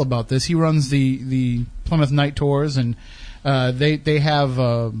Campbell about this. He runs the Plymouth Night Tours, and they have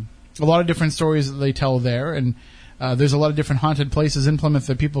a lot of different stories that they tell there. And there's a lot of different haunted places in Plymouth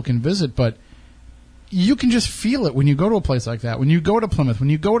that people can visit, but you can just feel it when you go to a place like that. When you go to Plymouth, when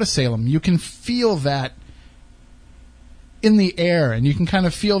you go to Salem, you can feel that in the air, and you can kind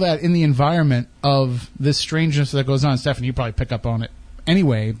of feel that in the environment of this strangeness that goes on. Stephanie, you probably pick up on it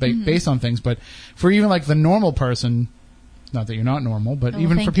anyway, based on things, but for even like the normal person, not that you're not normal, but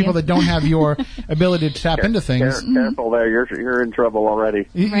even for people that don't have your ability to tap into things. Careful there, you're in trouble already.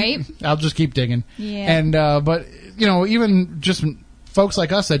 Right? I'll just keep digging. Yeah. And, but, even just folks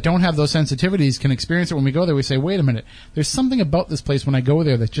like us that don't have those sensitivities can experience it when we go there. We say, wait a minute, there's something about this place when I go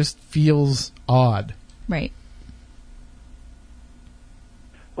there that just feels odd. Right.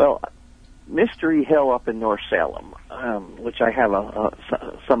 Well, Mystery Hill up in North Salem, which I have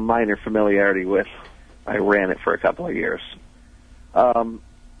some minor familiarity with. I ran it for a couple of years.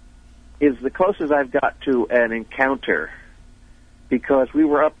 Is the closest I've got to an encounter, because we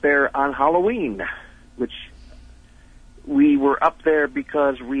were up there on Halloween, which we were up there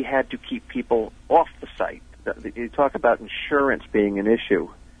because we had to keep people off the site. You talk about insurance being an issue.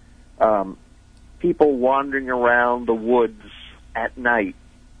 People wandering around the woods at night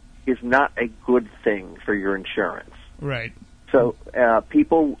is not a good thing for your insurance. Right. So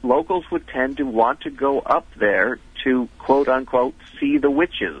locals would tend to want to go up there to, quote unquote, see the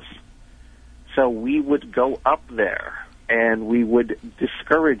witches. So we would go up there, and we would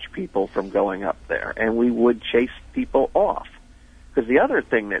discourage people from going up there, and we would chase people off. Because the other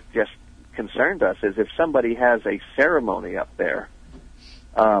thing that just concerned us is if somebody has a ceremony up there,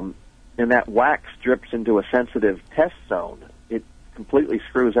 and that wax drips into a sensitive test zone, it completely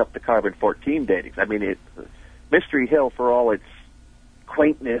screws up the carbon-14 datings. I mean, Mystery Hill, for all its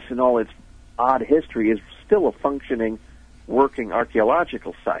quaintness and all its odd history, is still a functioning, working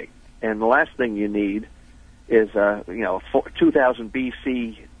archaeological site. And the last thing you need is a 2000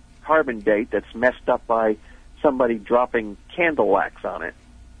 BC carbon date that's messed up by somebody dropping candle wax on it.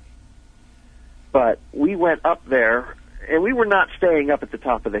 But we went up there, and we were not staying up at the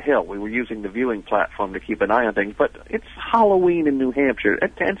top of the hill. We were using the viewing platform to keep an eye on things. But it's Halloween in New Hampshire.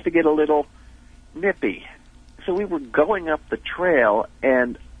 It tends to get a little nippy. So we were going up the trail,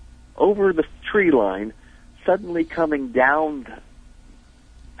 and over the tree line, suddenly coming down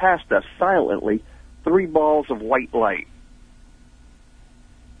past us silently, 3 balls of white light.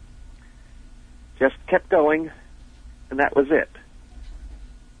 Just kept going, and that was it.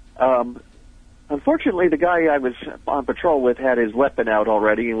 Unfortunately, the guy I was on patrol with had his weapon out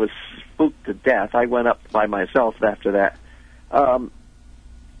already and was spooked to death. I went up by myself after that.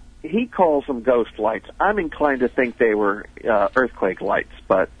 He calls them ghost lights. I'm inclined to think they were earthquake lights,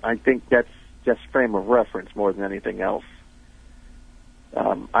 but I think that's just frame of reference more than anything else.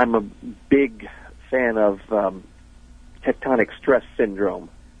 I'm a big fan of tectonic stress syndrome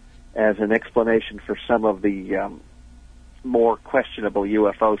as an explanation for some of the more questionable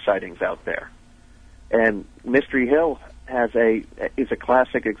UFO sightings out there. And Mystery Hill is a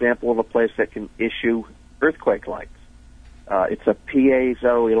classic example of a place that can issue earthquake lights. It's a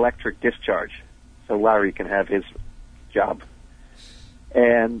piezoelectric discharge, so Larry can have his job.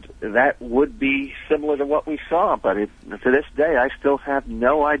 And that would be similar to what we saw, but to this day, I still have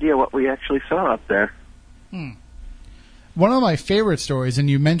no idea what we actually saw up there. One of my favorite stories, and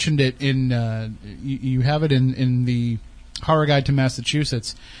you mentioned it in, you have it in the Horror Guide to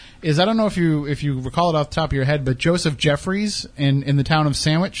Massachusetts, is, I don't know if you recall it off the top of your head, but Joseph Jeffries in the town of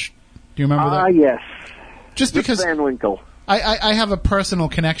Sandwich. Do you remember that? Yes. Just because Rip Van Winkle. I have a personal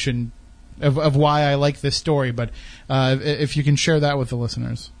connection of why I like this story, but if you can share that with the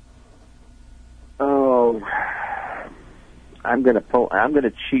listeners. Oh, I'm going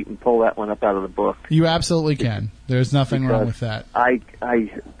to cheat and pull that one up out of the book. You absolutely can. There's nothing wrong with that.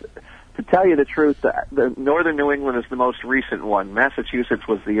 To tell you the truth, the Northern New England is the most recent one. Massachusetts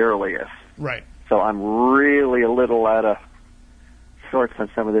was the earliest. Right. So I'm really a little out of sorts on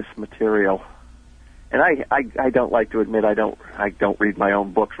some of this material. And I don't like to admit I don't read my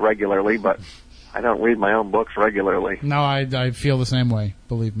own books regularly, but I don't read my own books regularly. No, I feel the same way.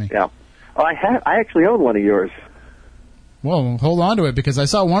 Believe me. Yeah. Oh, I actually own one of yours. Well, hold on to it, because I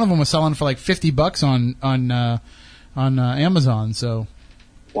saw one of them was selling for like $50 on Amazon. So.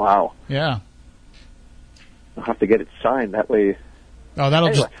 Wow. Yeah. I'll have to get it signed that way. Oh, that'll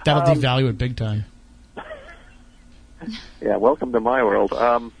devalue it big time. Yeah. Welcome to my world.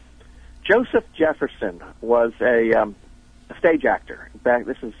 Joseph Jefferson was a stage actor. In fact,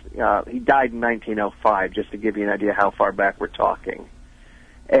 he died in 1905, just to give you an idea how far back we're talking.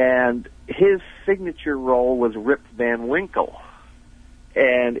 And his signature role was Rip Van Winkle.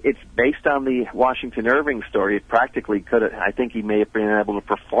 And it's based on the Washington Irving story. It practically I think he may have been able to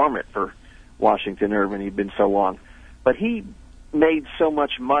perform it for Washington Irving. He'd been so long. But he made so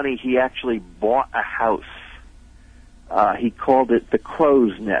much money, he actually bought a house. He called it the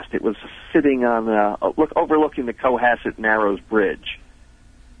Crow's Nest. It was sitting on overlooking the Cohasset Narrows Bridge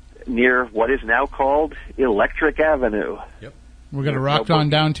near what is now called Electric Avenue. Yep. We're going to rock on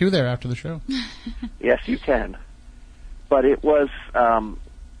down to there after the show. Yes, you can. But it was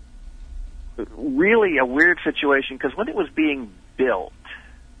really a weird situation, because when it was being built,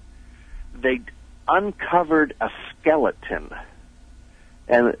 they uncovered a skeleton.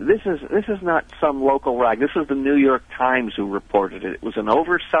 And this is not some local rag. This is the New York Times who reported it. It was an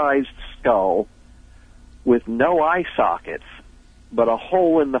oversized skull with no eye sockets, but a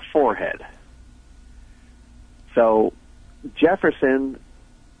hole in the forehead. So Jefferson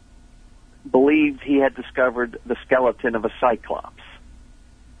believed he had discovered the skeleton of a cyclops.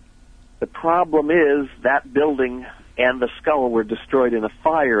 The problem is that building and the skull were destroyed in a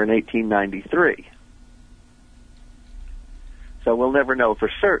fire in 1893. So we'll never know for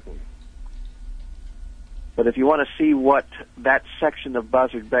certain. But if you want to see what that section of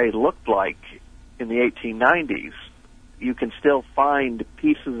Buzzard Bay looked like in the 1890s, you can still find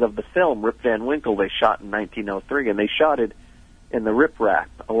pieces of the film Rip Van Winkle they shot in 1903, and they shot it in the riprap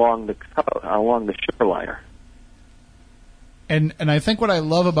along the shoreliner. And I think what I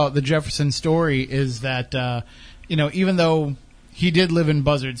love about the Jefferson story is that, even though he did live in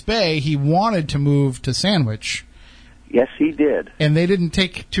Buzzards Bay, he wanted to move to Sandwich. Yes, he did. And they didn't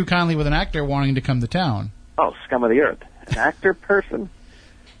take too kindly with an actor wanting to come to town. Oh, scum of the earth. An actor person.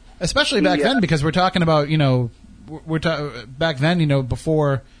 Especially back then, because we're talking about, back then,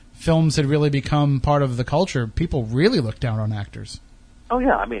 before films had really become part of the culture, people really looked down on actors. Oh,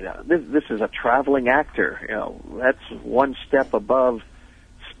 yeah. I mean, this is a traveling actor. That's one step above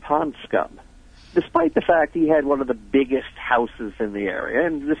pond scum. Despite the fact he had one of the biggest houses in the area,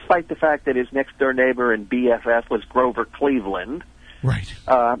 and despite the fact that his next-door neighbor and BFF was Grover Cleveland, right?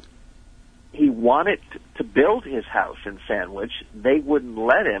 He wanted to build his house in Sandwich. They wouldn't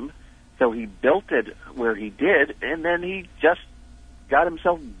let him, so he built it where he did, and then he just got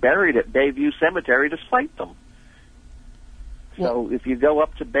himself buried at Bayview Cemetery to spite them. So if you go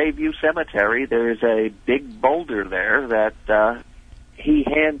up to Bayview Cemetery, there's a big boulder there that he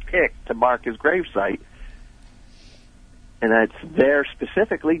handpicked to mark his gravesite, and it's there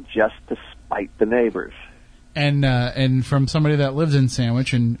specifically just to spite the neighbors. And from somebody that lives in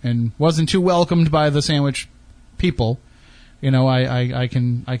Sandwich and wasn't too welcomed by the Sandwich people, I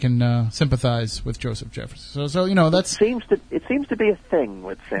can sympathize with Joseph Jefferson. So that's it seems to be a thing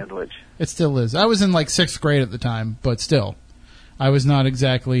with Sandwich. It still is. I was in like 6th grade at the time, but still, I was not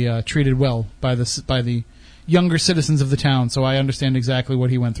exactly treated well by the younger citizens of the town. So I understand exactly what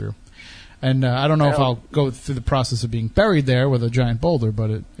he went through. And I don't know if I'll go through the process of being buried there with a giant boulder,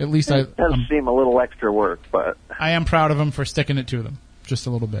 but at least it does seem a little extra work. But I am proud of him for sticking it to them just a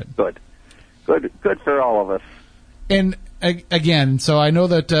little bit. Good for all of us. And again, so I know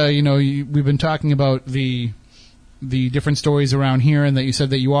that we've been talking about the different stories around here, and that you said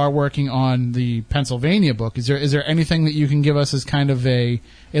that you are working on the Pennsylvania book. Is there anything that you can give us as kind of a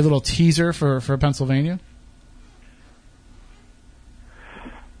little teaser for Pennsylvania?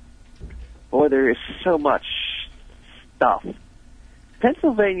 Boy, there is so much stuff.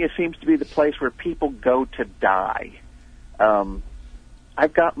 Pennsylvania seems to be the place where people go to die.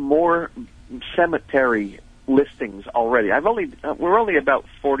 I've got more cemetery listings already. We're only about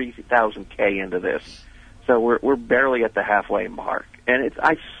 40,000 K into this, so we're barely at the halfway mark. And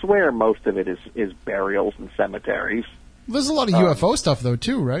I swear most of it is burials and cemeteries. There's a lot of UFO stuff though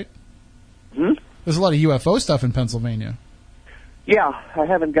too, right? There's a lot of UFO stuff in Pennsylvania. Yeah, I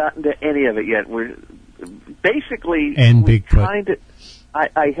haven't gotten to any of it yet. We're basically Bigfoot.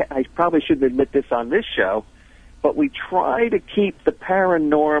 I probably shouldn't admit this on this show, but we try to keep the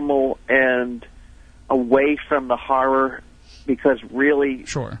paranormal and away from the horror, because really,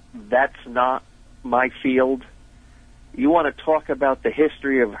 that's not my field. You want to talk about the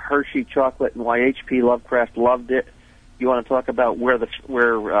history of Hershey chocolate and why H.P. Lovecraft loved it. You want to talk about where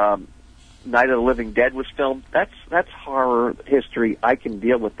Night of the Living Dead was filmed. That's horror history. I can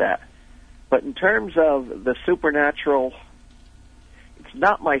deal with that. But in terms of the supernatural, it's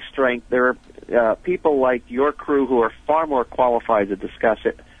not my strength. There are people like your crew who are far more qualified to discuss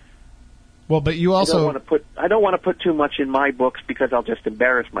it. Well, but you also I don't want to put too much in my books, because I'll just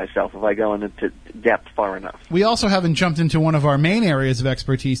embarrass myself if I go into depth far enough. We also haven't jumped into one of our main areas of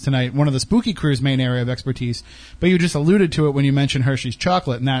expertise tonight, one of the Spooky Crew's main area of expertise, but you just alluded to it when you mentioned Hershey's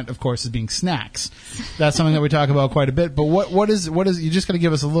chocolate, and that, of course, is being snacks. That's something that we talk about quite a bit. But what is you just got to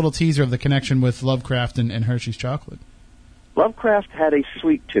give us a little teaser of the connection with Lovecraft and Hershey's chocolate? Lovecraft had a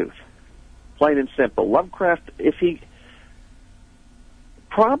sweet tooth, plain and simple. Lovecraft,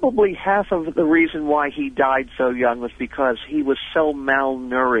 probably half of the reason why he died so young was because he was so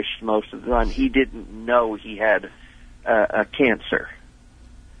malnourished most of the time. He didn't know he had a cancer.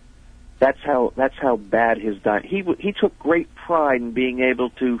 That's how bad his diet. He took great pride in being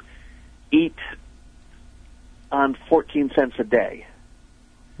able to eat on 14 cents a day.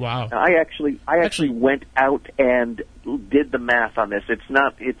 Wow! Now, I actually went out and did the math on this.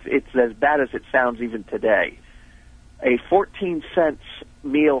 It's as bad as it sounds even today. A 14 cents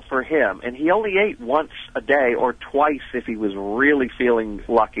meal for him, and he only ate once a day or twice if he was really feeling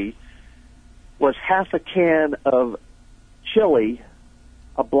lucky, was half a can of chili,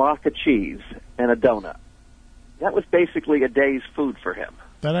 a block of cheese, and a donut. That was basically a day's food for him.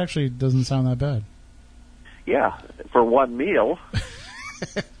 That actually doesn't sound that bad. Yeah, for one meal.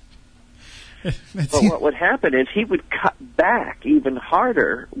 But what would happen is he would cut back even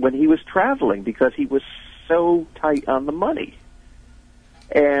harder when he was traveling, because he was so tight on the money.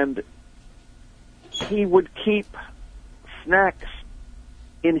 And he would keep snacks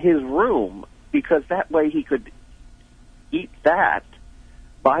in his room, because that way he could eat that,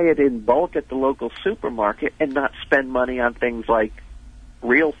 buy it in bulk at the local supermarket, and not spend money on things like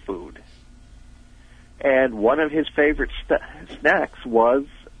real food. And one of his favorite snacks was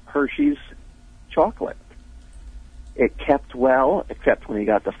Hershey's chocolate. It kept well, except when he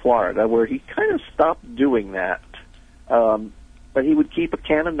got to Florida, where he kind of stopped doing that. But he would keep a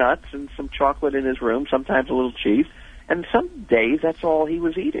can of nuts and some chocolate in his room, sometimes a little cheese, and some days that's all he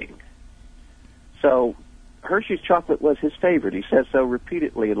was eating. So Hershey's chocolate was his favorite. He says so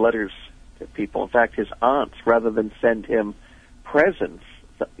repeatedly in letters to people. In fact, his aunts, rather than send him presents,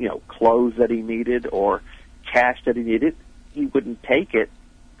 clothes that he needed or cash that he needed, he wouldn't take it,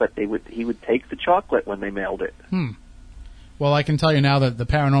 but he would take the chocolate when they mailed it. Well, I can tell you now that the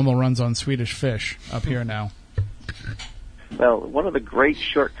paranormal runs on Swedish Fish up here now. Well, one of the great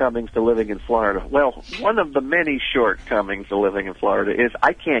shortcomings to living in Florida, one of the many shortcomings to living in Florida is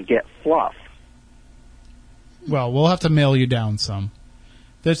I can't get fluff. Well, we'll have to mail you down some.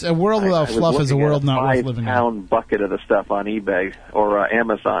 There's a world without fluff is a world not worth living in. I was looking at a 5-pound bucket of the stuff on eBay or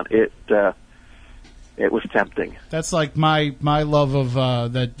Amazon. It was tempting. That's like my love of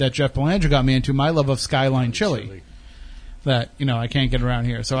that Jeff Belanger got me into. My love of Skyline chili. That I can't get around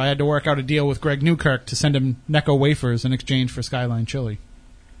here, so I had to work out a deal with Greg Newkirk to send him Necco wafers in exchange for Skyline chili.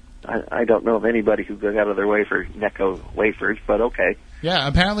 I don't know of anybody who goes out of their way for Necco wafers, but okay. Yeah,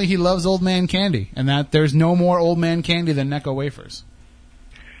 apparently he loves Old Man Candy, and that there's no more Old Man Candy than Necco wafers.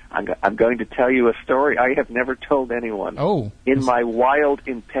 I'm going to tell you a story I have never told anyone. Oh. In my wild,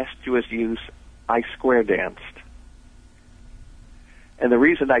 impetuous youth, I square danced. And the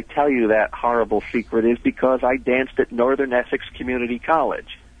reason I tell you that horrible secret is because I danced at Northern Essex Community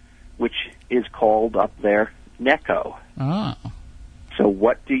College, which is called up there Necco. Oh. So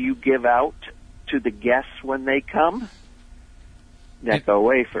what do you give out to the guests when they come? Necco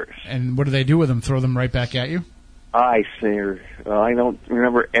wafers. And what do they do with them? Throw them right back at you? I don't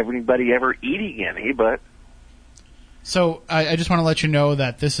remember anybody ever eating any, but... So I just want to let you know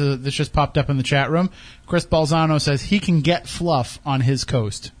that this just popped up in the chat room. Chris Balzano says he can get fluff on his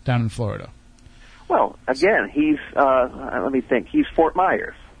coast down in Florida. Well, again, he's, let me think, he's Fort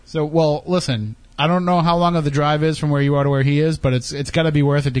Myers. So, well, listen, I don't know how long of the drive is from where you are to where he is, but it's got to be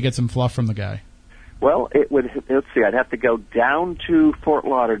worth it to get some fluff from the guy. Well, let's see, I'd have to go down to Fort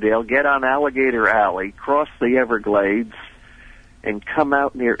Lauderdale, get on Alligator Alley, cross the Everglades, and come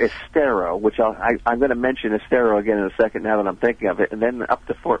out near Estero, which I'm going to mention Estero again in a second now that I'm thinking of it, and then up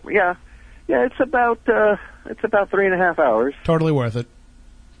to Fort. Yeah, it's about 3.5 hours. Totally worth it.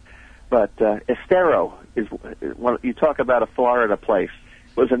 But Estero is one. You talk about a Florida place.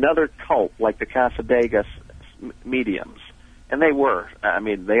 It was another cult like the Casadegas mediums, and they were. I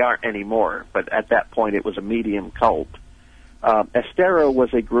mean, they aren't anymore, but at that point it was a medium cult. Estero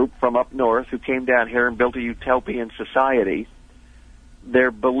was a group from up north who came down here and built a utopian society.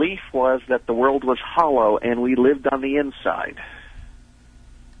 Their belief was that the world was hollow and we lived on the inside.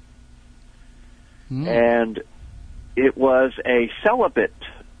 And it was a celibate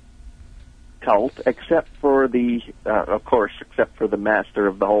cult, except for the master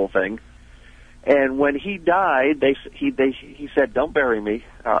of the whole thing. And when he died, he said, "Don't bury me.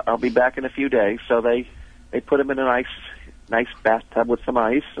 I'll be back in a few days." So they put him in a nice bathtub with some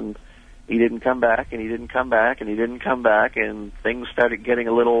ice, and he didn't come back, and he didn't come back, and he didn't come back, and things started getting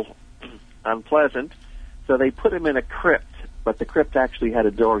a little unpleasant. So they put him in a crypt, but the crypt actually had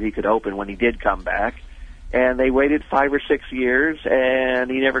a door he could open when he did come back. And they waited 5 or 6 years,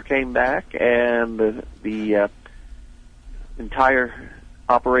 and he never came back, and the entire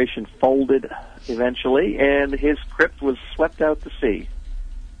operation folded eventually, and his crypt was swept out to sea.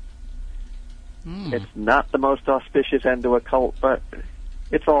 It's not the most auspicious end to a cult, but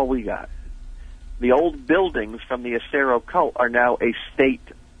it's all we got. The old buildings from the Estero cult are now a state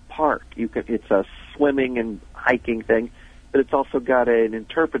park. It's a swimming and hiking thing, but it's also got an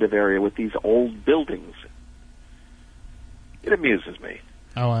interpretive area with these old buildings. It amuses me.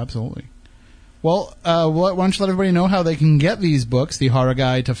 Oh, absolutely. Well, why don't you let everybody know how they can get these books, The Horror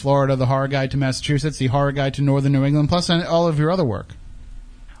Guide to Florida, The Horror Guide to Massachusetts, The Horror Guide to Northern New England, plus all of your other work.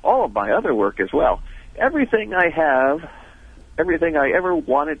 All of my other work as well. Everything I have, everything I ever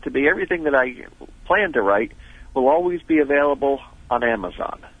wanted to be, everything that I plan to write will always be available on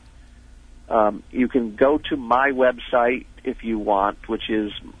Amazon. You can go to my website if you want, which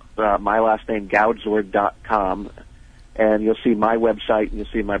is my last name, Goudsword.com, and you'll see my website and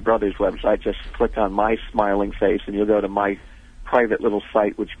you'll see my brother's website. Just click on my smiling face and you'll go to my private little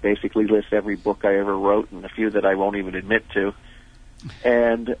site, which basically lists every book I ever wrote and a few that I won't even admit to.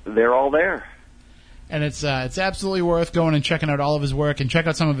 And they're all there. And it's absolutely worth going and checking out all of his work, and check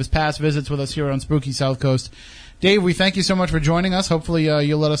out some of his past visits with us here on Spooky South Coast. Dave, we thank you so much for joining us. Hopefully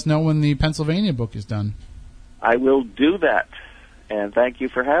you'll let us know when the Pennsylvania book is done. I will do that. and thank you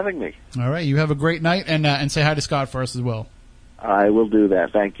for having me. All right. You have a great night, and say hi to Scott for us as well. I will do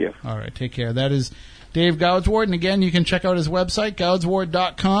that. Thank you. All right. Take care. That is Dave Goudsward. And again, you can check out his website,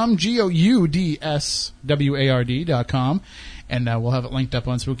 goudsward.com, GOUDSWARD.com. And we'll have it linked up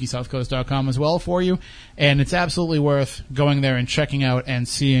on SpookySouthCoast.com as well for you. And it's absolutely worth going there and checking out and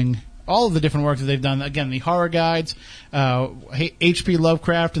seeing all of the different work that they've done. Again, the horror guides, H.P.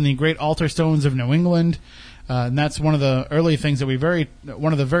 Lovecraft and the Great Altar Stones of New England. And that's one of the early things that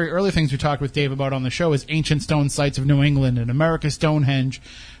one of the very early things we talked with Dave about on the show is ancient stone sites of New England and America's Stonehenge,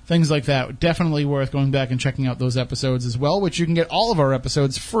 things like that. Definitely worth going back and checking out those episodes as well, which you can get all of our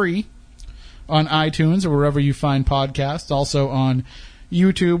episodes free on iTunes or wherever you find podcasts. Also on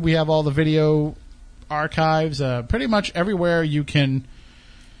YouTube, we have all the video archives. Pretty much everywhere you can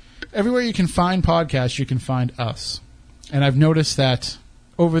find podcasts, you can find us. And I've noticed that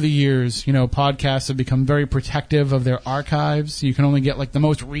over the years, podcasts have become very protective of their archives. You can only get like the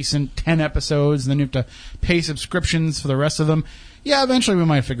most recent 10 episodes, and then you have to pay subscriptions for the rest of them. Yeah, eventually we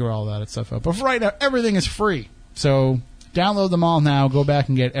might figure all that stuff out. But for right now, everything is free. So download them all now. Go back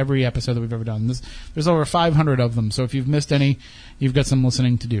and get every episode that we've ever done. There's over 500 of them. So if you've missed any, you've got some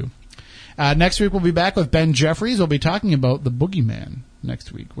listening to do. Next week we'll be back with Ben Jeffries. We'll be talking about the Boogeyman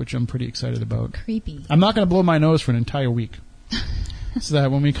next week, which I'm pretty excited about. Creepy. I'm not going to blow my nose for an entire week. So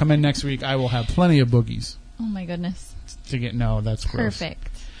that when we come in next week, I will have plenty of boogies. Oh, my goodness. That's gross. Perfect.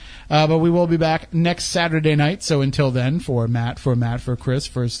 But we will be back next Saturday night. So until then, for Matt, for Chris,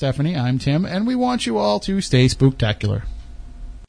 for Stephanie, I'm Tim, and we want you all to stay spooktacular.